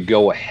told me to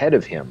go ahead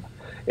of him.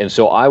 And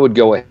so I would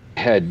go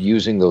ahead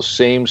using those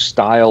same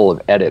style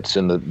of edits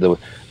and the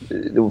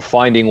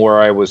finding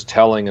where I was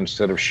telling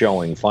instead of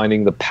showing,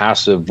 finding the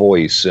passive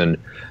voice and,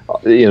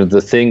 you know,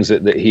 the things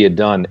that he had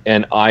done.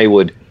 And I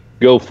would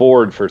go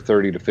forward for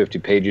 30 to 50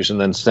 pages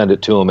and then send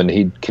it to him, and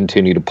he'd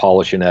continue to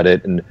polish and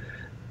edit. And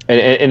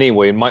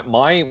anyway,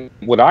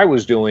 what I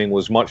was doing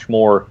was much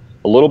more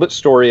a little bit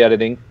story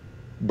editing,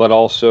 but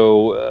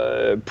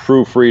also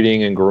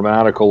proofreading and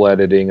grammatical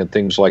editing and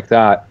things like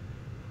that.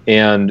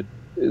 And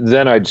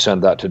then I'd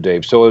send that to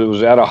Dave. So it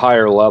was at a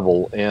higher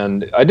level.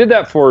 And I did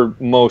that for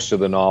most of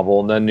the novel.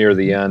 And then near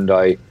the end,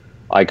 I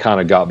kind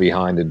of got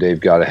behind and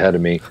Dave got ahead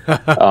of me.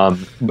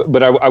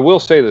 But I will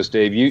say this,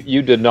 Dave,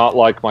 you did not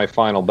like my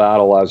final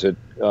battle as it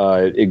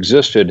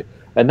existed.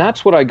 And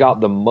that's what I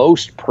got the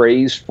most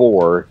praise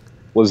for,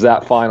 was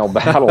that final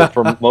battle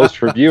from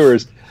most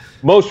reviewers.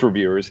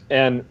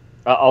 And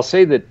I'll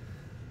say that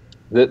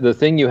the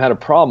thing you had a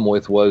problem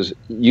with was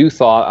you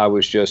thought I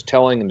was just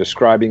telling and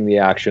describing the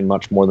action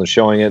much more than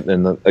showing it.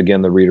 And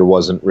again, the reader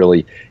wasn't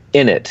really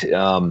in it.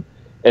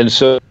 And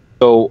so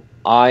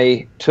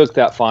I took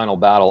that final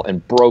battle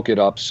and broke it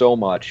up so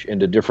much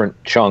into different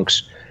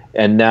chunks.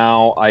 And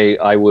now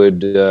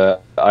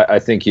I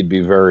think you'd be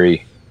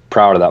very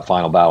proud of that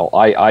final battle.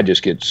 I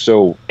just get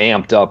so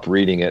amped up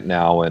reading it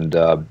now. And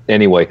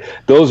anyway,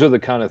 those are the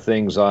kind of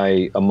things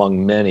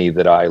among many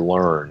that I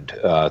learned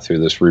through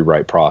this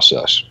rewrite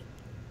process.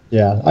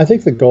 Yeah, I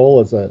think the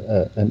goal as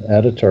an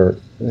editor,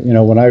 you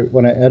know, when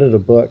I edit a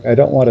book, I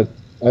don't want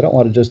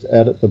to just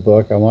edit the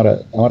book. I want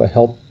to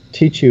help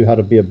teach you how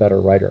to be a better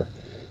writer.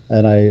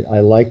 And I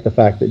like the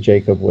fact that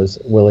Jacob was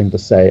willing to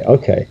say,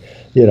 okay,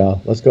 you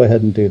know, let's go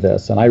ahead and do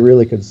this. And I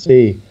really could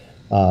see,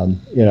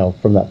 you know,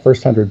 from that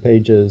first 100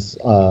 pages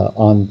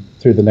on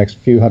through the next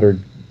few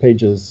hundred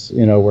pages,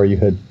 you know, where you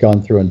had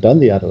gone through and done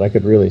the edit, I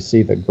could really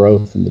see the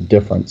growth and the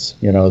difference,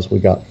 you know, as we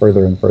got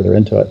further and further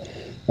into it.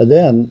 And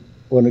then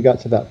when we got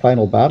to that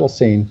final battle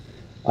scene,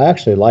 I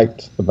actually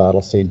liked the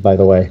battle scene, by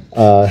the way.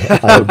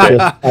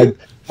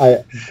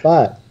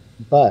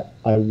 But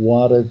I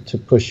wanted to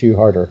push you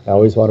harder. I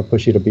always want to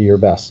push you to be your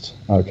best,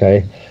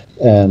 okay?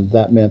 And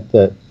that meant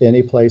that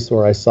any place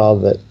where I saw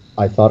that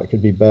I thought it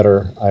could be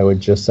better, I would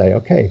just say,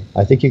 okay,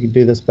 I think you can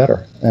do this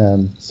better.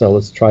 And so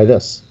let's try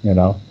this, you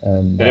know?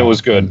 And it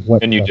was good,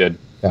 and you did.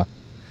 Yeah,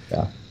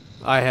 yeah.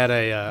 I had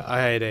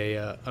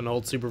an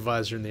old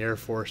supervisor in the Air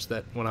Force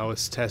that when I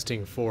was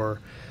testing for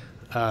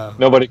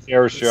nobody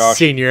cares, Josh.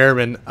 Senior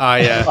Airman,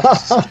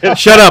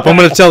 shut up, I'm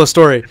going to tell the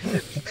story.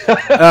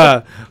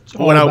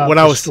 When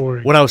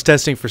I was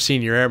testing for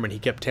Senior Airman, he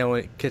kept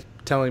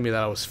telling me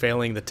that I was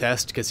failing the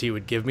test because he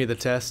would give me the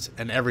test,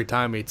 and every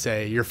time he'd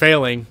say, "You're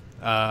failing.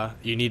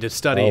 You need to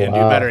study and do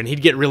better," and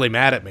he'd get really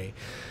mad at me.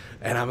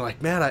 And I'm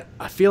like, man,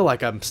 I feel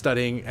like I'm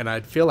studying and I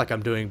feel like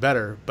I'm doing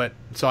better. But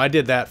so I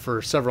did that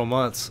for several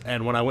months,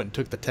 and when I went and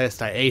took the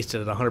test, I aced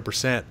it at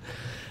 100%.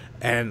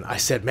 And I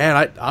said,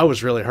 man, I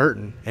was really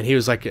hurting. And he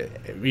was like,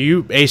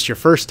 you aced your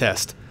first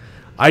test.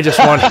 I just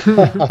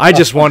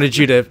wanted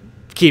you to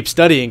keep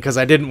studying because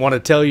I didn't want to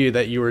tell you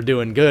that you were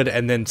doing good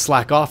and then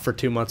slack off for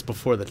 2 months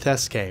before the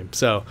test came.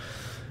 So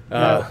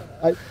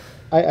I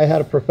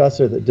had a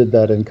professor that did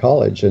that in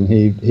college, and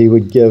he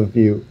would give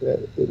you,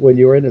 when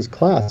you were in his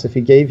class, if he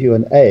gave you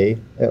an A,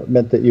 it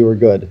meant that you were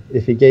good.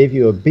 If he gave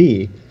you a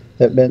B,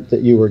 it meant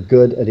that you were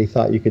good and he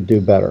thought you could do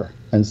better.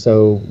 And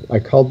so I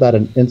called that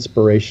an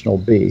inspirational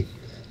B.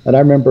 And I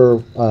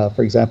remember,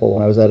 for example,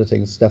 when I was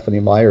editing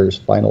Stephanie Meyer's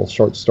final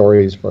short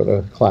stories for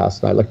the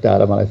class, and I looked at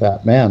him and I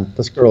thought, man,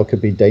 this girl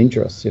could be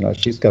dangerous. You know,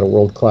 she's got a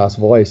world-class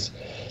voice.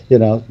 You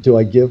know, do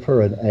I give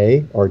her an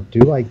A or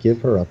do I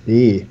give her a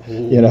B?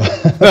 You know,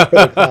 for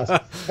the class.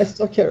 I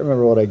still can't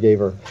remember what I gave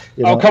her.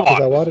 You know, come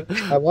on! I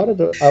wanted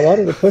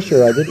to push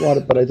her. I didn't want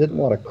to, but I didn't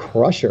want to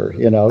crush her.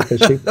 You know,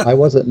 because I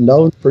wasn't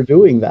known for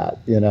doing that.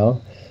 You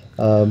know.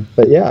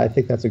 But yeah, I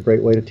think that's a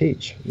great way to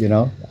teach. You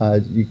know,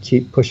 you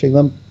keep pushing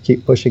them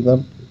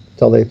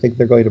until they think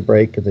they're going to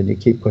break, and then you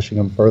keep pushing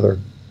them further.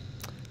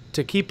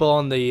 To keep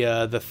on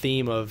the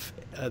theme of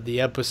the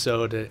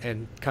episode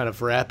and kind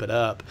of wrap it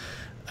up,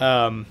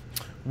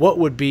 what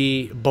would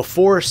be,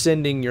 before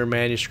sending your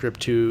manuscript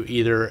to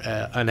either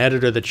an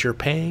editor that you're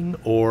paying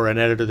or an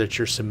editor that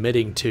you're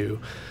submitting to,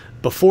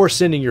 before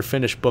sending your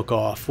finished book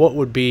off, what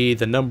would be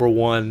the number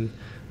one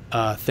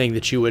thing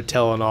that you would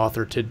tell an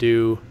author to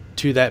do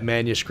to that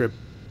manuscript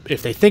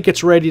if they think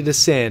it's ready to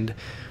send?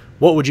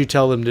 what would you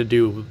tell them to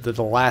do,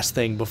 the last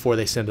thing before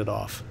they send it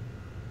off?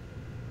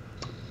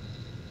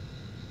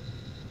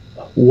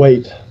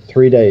 Wait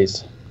 3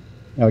 days.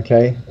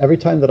 Okay. Every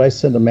time that I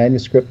send a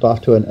manuscript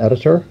off to an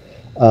editor,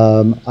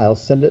 I'll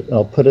send it and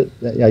I'll put it.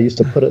 I used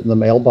to put it in the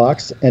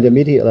mailbox, and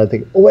immediately I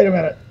think, oh, wait a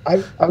minute,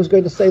 I was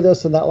going to say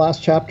this in that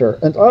last chapter,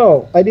 and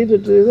oh, I need to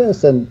do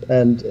this, and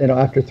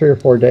after 3 or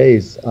 4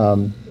 days,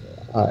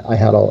 I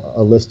had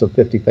a list of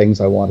 50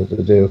 things I wanted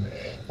to do.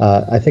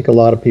 I think a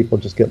lot of people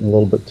just get in a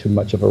little bit too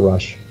much of a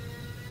rush.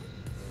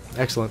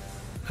 Excellent,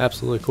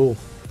 absolutely cool.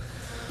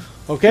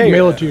 Okay,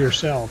 mail it to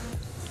yourself.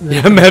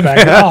 Yeah, maybe.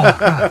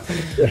 I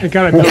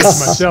kind of mailed it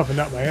to myself and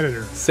not my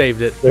editor.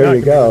 Saved it. There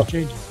you go.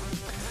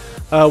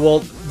 Well,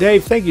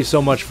 Dave, thank you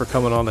so much for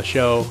coming on the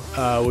show.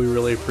 We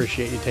really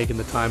appreciate you taking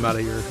the time out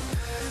of your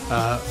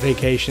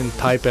vacation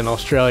type in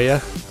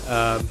Australia.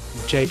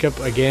 Jacob,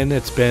 again,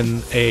 it's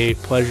been a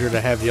pleasure to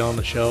have you on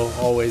the show.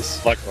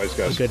 Always likewise,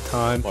 guys. A good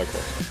time.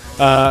 Likewise.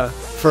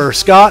 For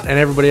Scott and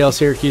everybody else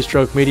here at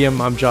Keystroke Medium,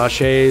 I'm Josh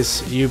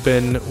Hayes. You've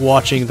been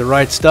watching The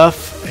Right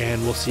Stuff,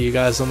 and we'll see you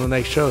guys on the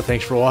next show.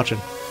 Thanks for watching.